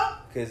ready to go.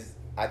 Because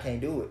I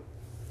can't do it.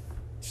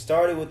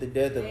 Started with the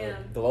death of a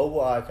global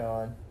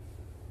icon.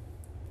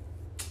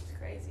 It's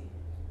crazy.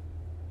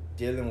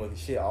 Dealing with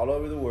shit all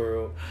over the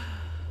world.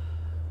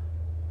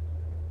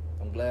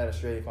 I'm I'm glad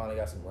Australia finally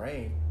got some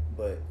rain,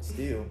 but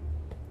still.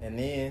 And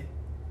then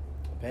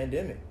a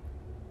pandemic.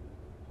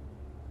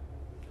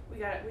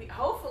 We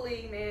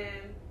hopefully,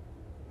 man.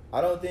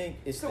 I don't think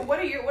it's. So what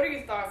are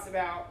your thoughts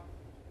about?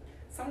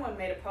 Someone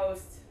made a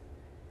post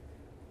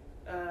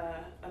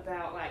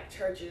about like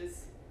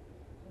churches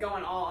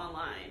going all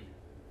online.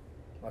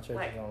 My church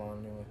like, is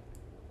online anyway.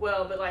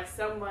 Well, but like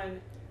someone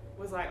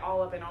was like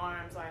all up in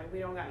arms, like we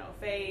don't got no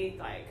faith,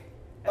 like.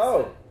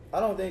 I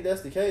don't think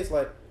that's the case.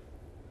 Like,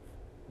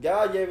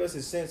 God gave us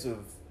a sense of,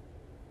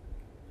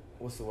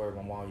 what's the word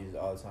my mom uses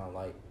all the time?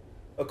 Like,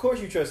 of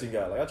course you trust in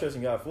God. Like, I trust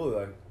in God fully.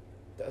 Like,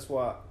 that's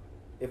why,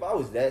 if I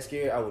was that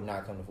scared, I would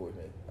not come to Fort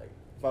Smith. Like,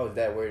 if I was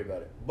that worried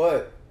about it.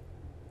 But,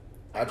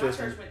 like I trust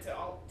my church went to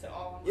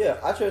all. Yeah,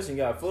 I trust in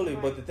God fully.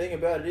 But the thing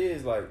about it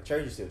is, like,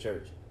 church is still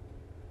church.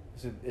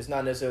 It's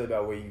not necessarily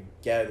about where you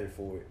gather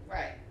for it.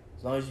 Right.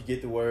 As long as you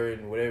get the word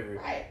and whatever.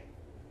 Right.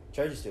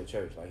 Church is still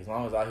church. Like, as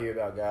long as I hear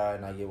about God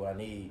and I get what I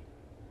need.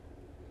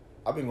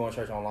 I've been going to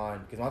church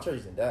online because my church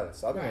is in Dallas,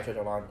 so I've been going to church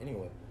online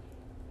anyway.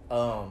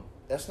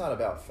 That's not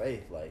about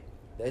faith. Like,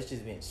 that's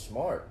just being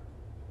smart.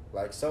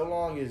 Like, so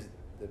long as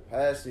the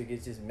pastor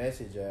gets his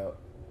message out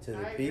to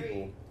the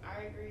people,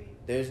 I agree.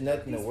 There's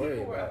nothing to worry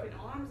people were about. Up in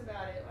arms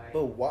about it. Like,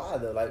 but why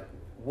though? Like,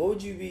 what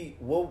would you be?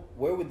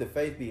 Where would the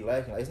faith be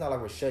lacking? Like, it's not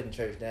like we're shutting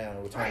church down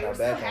or we're turning our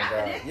back on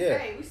God. Yeah.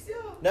 Right, we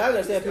still. Now I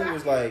understand people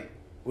was like,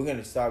 we're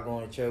gonna stop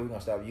going to church. We're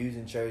gonna stop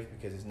using church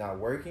because it's not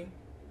working.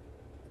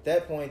 At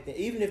that point,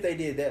 even if they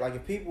did that, like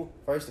if people,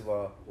 first of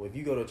all, well, if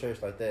you go to a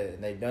church like that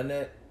and they've done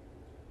that,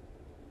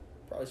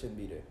 probably shouldn't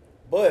be there.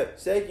 But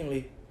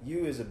secondly,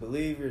 you as a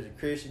believer, as a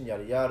Christian,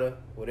 yada yada,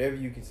 whatever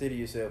you consider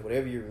yourself,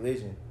 whatever your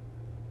religion,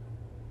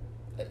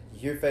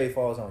 your faith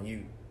falls on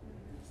you.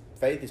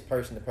 Faith is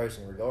person to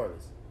person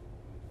regardless.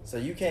 So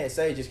you can't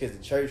say just because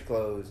the church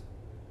closed,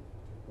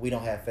 we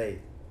don't have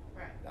faith.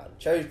 Right. Now the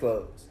church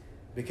closed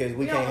because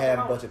we can't have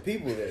a bunch of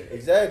people there.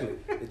 Exactly.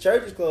 The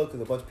church is closed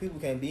because a bunch of people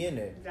can't be in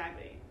there.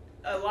 Exactly.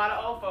 A lot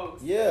of old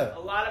folks. Yeah. A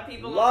lot of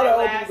people.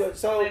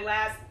 So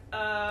last.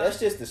 That's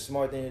just the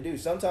smart thing to do.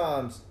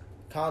 Sometimes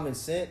common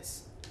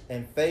sense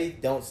and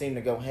faith don't seem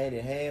to go hand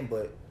in hand,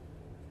 but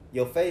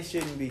your faith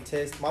shouldn't be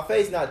tested. My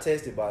faith's not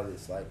tested by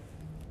this. Like,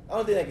 the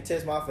only thing that can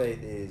test my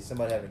faith is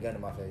somebody having a gun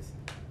in my face.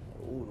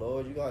 Oh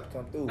Lord, you got to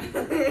come through. You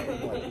got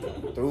to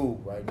come through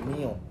right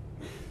now.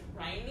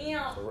 Right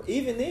now. So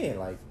even then,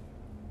 like,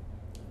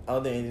 I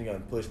don't think anything's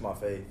gonna push my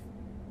faith.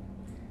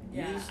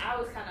 Yeah, I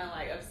was kind of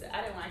like upset.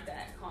 I didn't like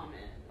that comment.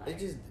 Like, it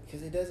just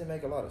because it doesn't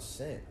make a lot of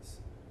sense.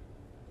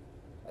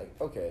 Like,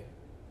 okay,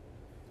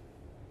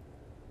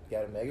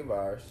 got a mega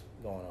virus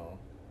going on,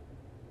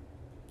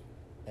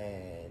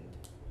 and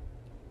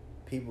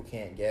people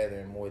can't gather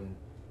in more than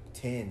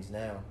tens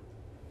now.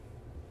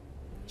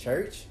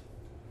 Church?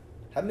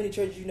 How many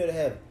churches you know that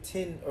have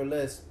 10 or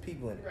less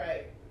people in it?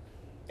 Right.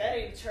 That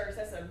ain't a church.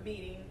 That's a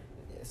meeting.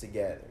 Yeah, it's a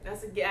gathering.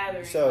 That's a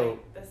gathering. So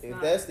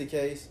that's the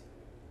case,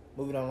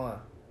 move it online.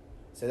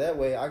 So that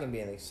way I can be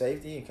in the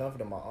safety and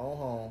comfort of my own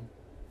home,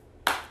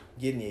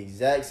 getting the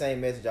exact same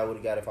message I would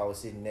have got if I was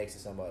sitting next to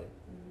somebody.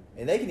 Mm-hmm.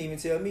 And they can even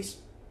tell me,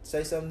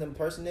 say something to the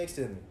person next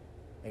to me.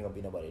 Ain't gonna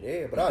be nobody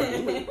there, but I'll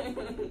do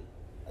it.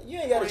 You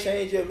ain't gotta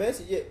change your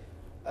message yet.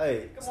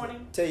 Hey, good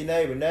morning. Tell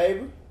your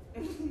neighbor.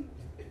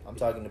 I'm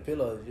talking to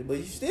pillows, but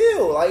you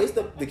still, like, it's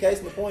the case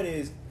and the point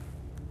is,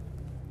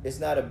 it's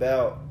not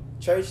about,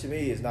 church to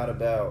me is not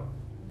about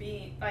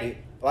being,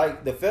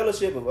 like the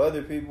fellowship of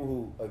other people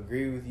who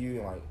agree with you,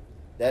 and like,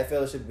 that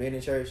fellowship being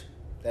in church,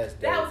 that's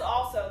dope. That was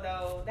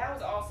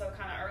also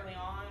kind of early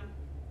on.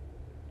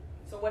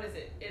 So what is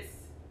it?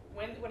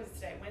 What is it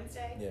today?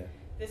 Wednesday? Yeah.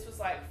 This was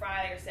like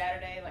Friday or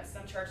Saturday. Like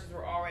some churches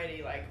were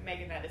already like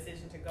making that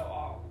decision to go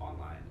all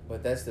online.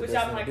 But that's the best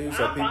thing to do,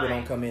 so people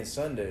don't come in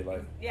Sunday.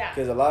 Like, yeah.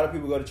 Because a lot of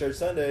people go to church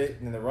Sunday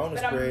and the Rona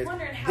spreads.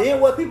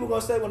 Then what people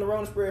gonna say when the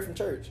Rona spread from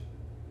church?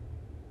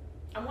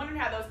 I'm wondering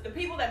how the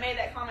people that made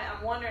that comment,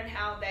 I'm wondering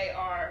how they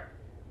are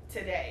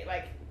today.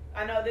 Like,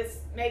 I know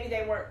maybe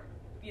they weren't,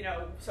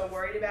 so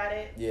worried about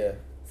it. Yeah.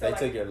 So they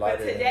took it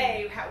lighter. But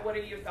today, what are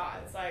your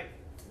thoughts? Like,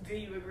 do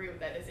you agree with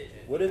that decision?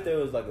 What if there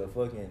was like a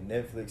fucking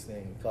Netflix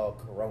thing called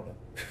Corona?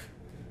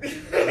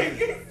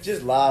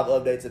 Just live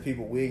updates of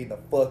people wigging the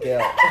fuck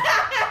out.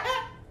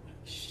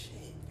 Shit.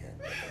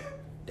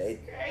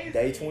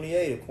 Day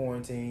 28 of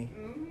quarantine.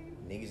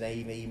 Mm-hmm. Niggas ain't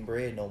even eating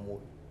bread no more.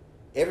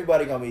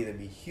 Everybody gonna either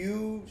be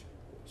huge,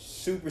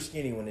 super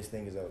skinny when this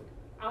thing is over.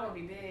 I wanna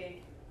be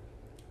big.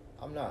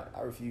 I'm not.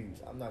 I refuse.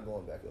 I'm not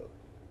going back up.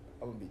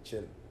 I'm gonna be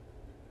chilling.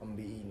 I'm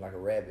gonna be eating like a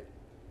rabbit.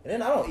 And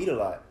then I don't eat a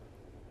lot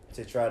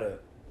to try to.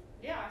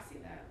 Yeah, I see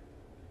that.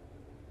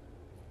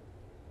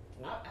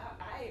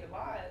 I ate a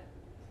lot.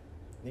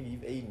 Nigga,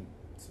 you've eaten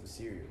some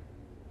cereal.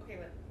 Okay,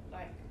 but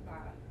like my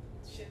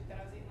shit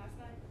that I was eating last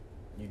night.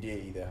 You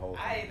did eat that whole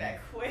thing. I ate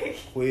that quick.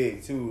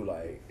 Quick too,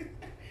 like.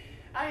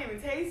 I didn't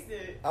even taste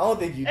it. I don't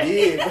think you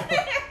did.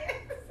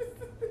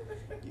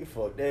 You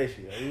fucked that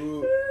shit.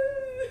 Ooh.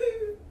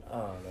 I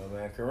don't know,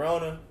 man.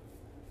 Corona,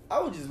 I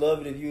would just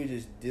love it if you would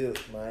just dip,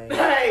 man.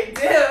 Hey,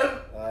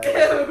 dip. Like,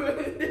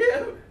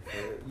 Dip.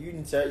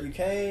 You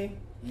came,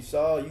 you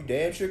saw, you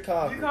damn sure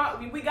conquered.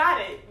 We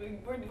got it.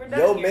 We're done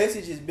Your here.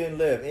 message has been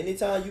left.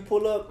 Anytime you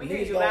pull up, We hear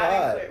niggas you gonna loud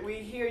and hide. clear.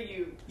 We hear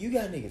you You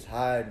got niggas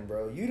hiding,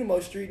 bro. You the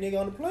most street nigga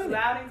on the planet.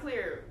 loud and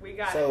clear. We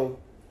got So,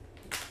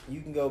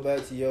 you can go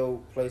back to your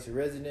place of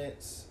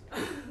residence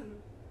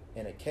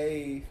in a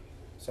cave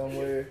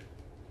somewhere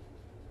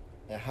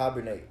and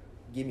hibernate.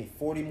 Give me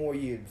 40 more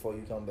years before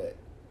you come back.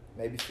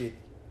 Maybe 50.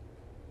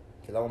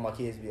 Because I want my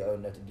kids to be old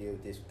enough to deal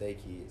with this with their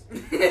kids. I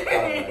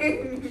don't like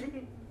dealing with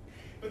this.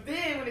 But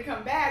then when they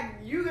come back,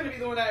 you're gonna be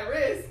the one at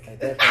risk.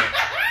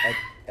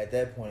 At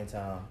that point in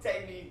time,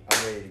 Take me.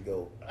 I'm ready to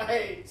go.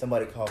 Hey.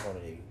 Somebody cough on a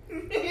nigga.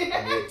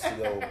 I'm ready to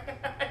go.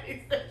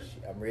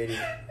 I'm ready.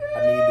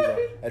 I need the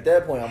Rona. At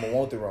that point, I'm gonna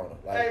want the Rona.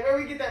 Like, Hey, where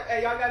we get that?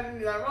 Hey, y'all got to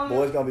do that Rona?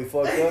 boy, it's gonna be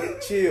fucked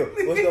up. Chill.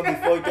 What's gonna be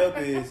fucked up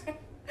is,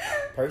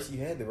 Percy,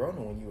 you had the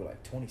Rona when you were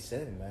like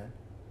 27, man.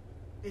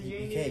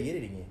 You can't get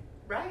it again.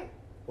 Right.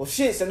 Well,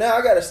 shit. So now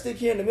I gotta stick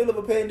here in the middle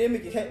of a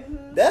pandemic. You can't.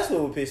 Mm-hmm. That's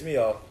what would piss me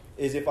off.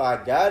 Is if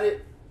I got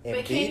it and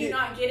But beat can you it.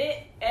 not get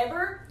it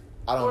ever?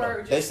 I don't or know.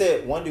 just- They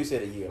said one dude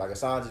said a year. Like a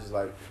scientist is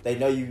like they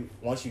know you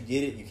once you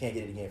get it, you can't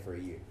get it again for a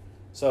year.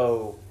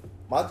 So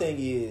my thing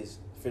is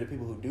for the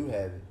people who do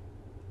have it,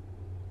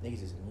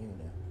 niggas is immune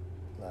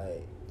now.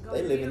 Like Go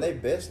they to living you. their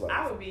best life.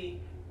 I would be.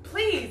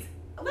 Please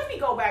let me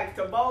go back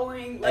to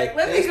bowling. At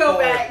Let me this go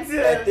point- back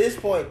to. At this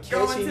point,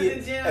 going catching to the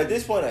it. gym. At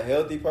this point, a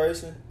healthy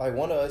person, like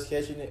one of us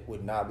catching it,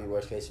 would not be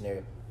worst case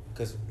scenario.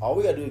 Because all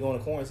we gotta do is go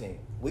into quarantine.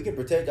 We can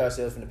protect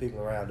ourselves from the people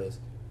around us.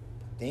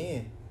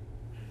 Then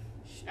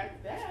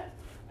After that,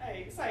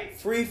 hey, it's like.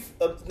 free,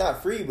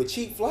 not free, but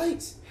cheap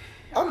flights.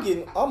 I'm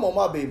on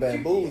my big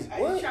bang booze. Are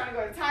you What? trying to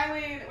go to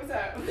Thailand? What's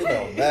up? It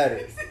don't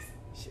matter.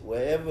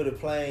 Wherever the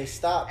plane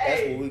stop, that's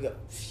Hey. where we go.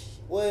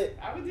 What?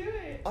 I would do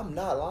it. I'm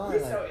not lying.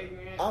 You're Like, so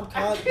ignorant. I'm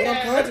I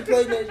can't.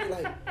 contemplating that shit.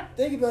 Like,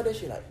 think about that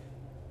shit. Like,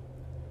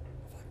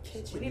 if I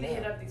catch We it need to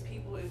hit now, up these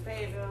people in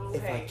Fayetteville.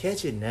 if I Hey,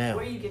 catch it now,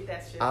 where you get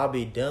that shit? I'll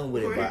be done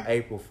with it by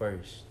April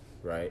 1st,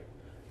 right?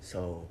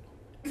 So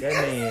that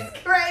means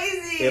It's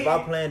crazy. if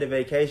I planned a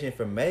vacation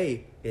for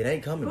May, it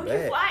ain't coming book your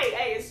back. flight.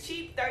 Hey, it's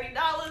cheap,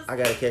 $30. I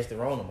gotta catch the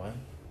Rona, man.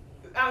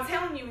 I'm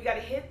telling you, we gotta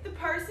hit the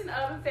person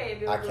up in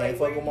Fayetteville. I Like, can't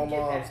where fuck with my you get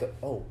mom's. that?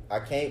 Oh, I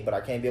can't, but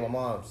I can't be at my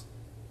mom's.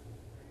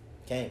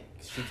 Can't,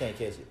 'cause she can't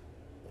catch it.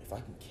 But if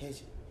I can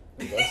catch it,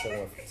 we go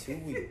somewhere for 2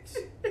 weeks,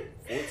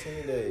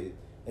 14 days,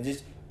 and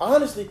just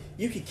honestly,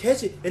 you can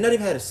catch it and not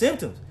even have the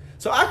symptoms.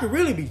 So I could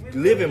really be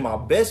living my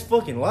best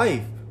fucking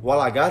life while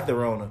I got the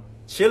Rona,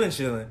 chilling,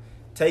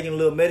 taking a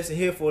little medicine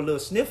here for a little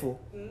sniffle.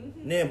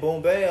 Mhm. And then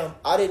boom, bam,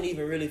 I didn't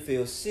even really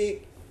feel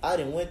sick. I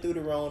didn't went through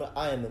the Rona.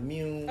 I am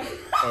immune,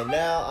 and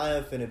now I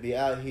am finna be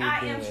out here I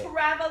doing am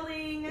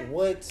traveling,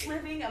 what?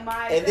 living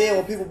my And then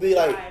when best people be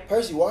like, life.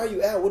 Percy, why are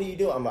you out? What are you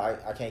doing? I'm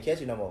like, I can't catch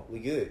it no more. We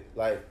good.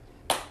 Like,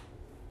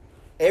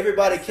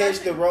 everybody catch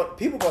the Rona.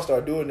 People gonna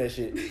start doing that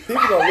shit. People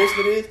gonna listen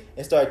to this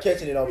and start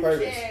catching it on You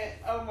purpose. can't.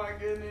 Oh my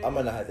goodness. I'm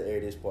gonna have to air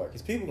this part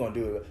because people gonna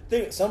do it.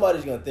 Think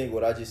somebody's gonna think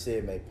what I just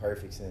said made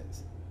perfect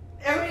sense.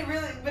 I mean,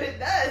 really, but it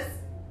does.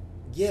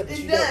 Yeah, but It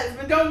you does,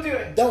 but don't do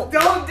it. don't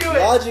Don't do it.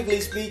 Logically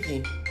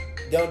speaking,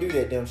 don't do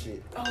that dumb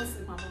shit. Oh, this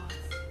is my boss.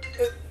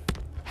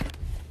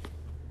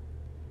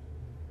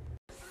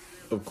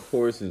 Of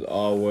course, as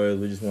always,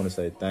 we just want to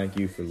say thank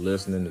you for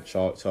listening to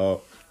Chalk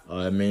Talk.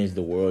 It means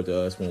the world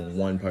to us when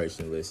one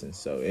person listens.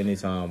 So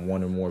anytime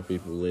one or more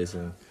people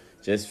listen,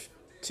 just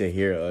to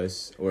hear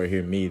us or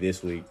hear me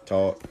this week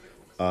talk,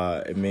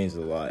 it means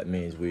a lot. It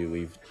means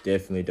we've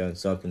definitely done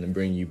something to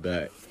bring you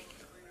back.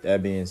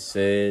 That being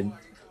said,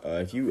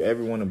 if you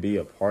ever want to be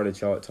a part of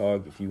Chalk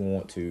Talk, if you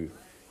want to,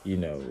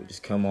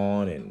 just come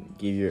on and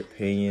give your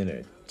opinion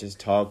or just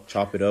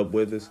chop it up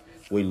with us,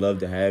 we'd love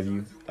to have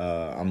you.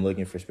 I'm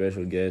looking for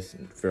special guests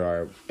for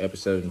our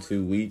episode in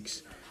 2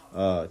 weeks.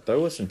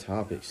 Throw us some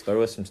topics.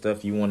 Throw us some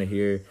stuff you want to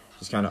hear,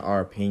 just kind of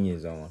our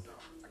opinions on.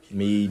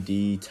 Me,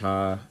 D,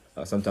 Ty,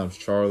 sometimes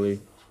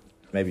Charlie,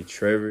 maybe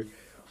Trevor.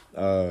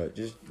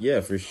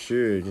 For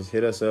sure. Just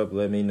hit us up.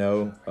 Let me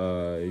know.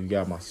 You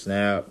got my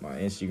Snap, my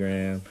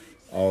Instagram,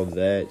 all of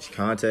that. Just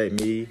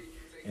contact me,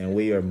 and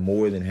we are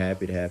more than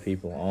happy to have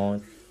people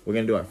on. We're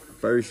going to do our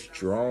first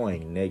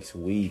drawing next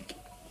week,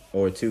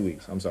 or 2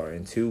 weeks. I'm sorry,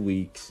 in 2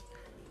 weeks.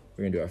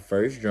 We're going to do our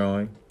first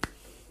drawing.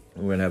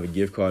 We're going to have a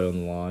gift card on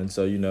the line.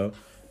 So,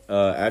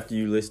 after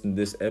you listen to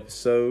this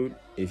episode,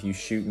 if you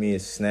shoot me a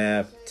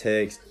snap,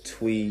 text,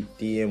 tweet,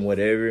 DM,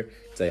 whatever,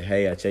 say,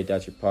 hey, I checked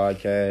out your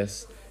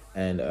podcast.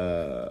 And,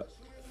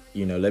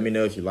 let me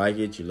know if you like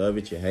it, you love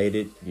it, you hate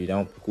it, you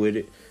don't quit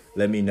it.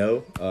 Let me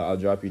know. I'll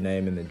drop your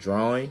name in the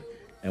drawing,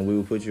 and we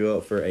will put you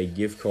up for a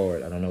gift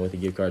card. I don't know what the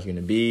gift card is going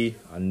to be.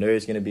 I know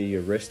it's going to be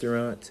a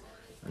restaurant.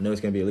 I know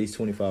it's going to be at least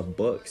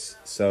 $25.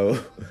 So,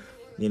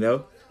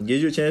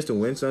 gives you a chance to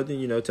win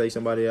something. Take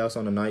somebody else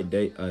on a night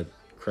date.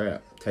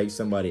 Take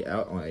somebody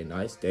out on a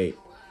nice date.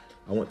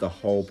 I went the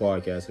whole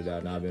podcast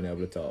without not being able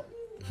to talk.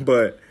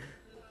 But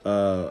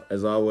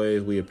as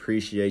always, we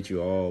appreciate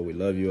you all. We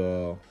love you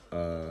all.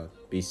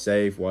 Be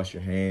safe. Wash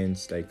your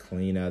hands. Stay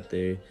clean out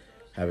there.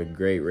 Have a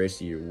great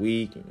rest of your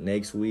week,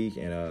 next week,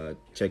 and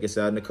check us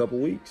out in a couple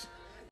weeks.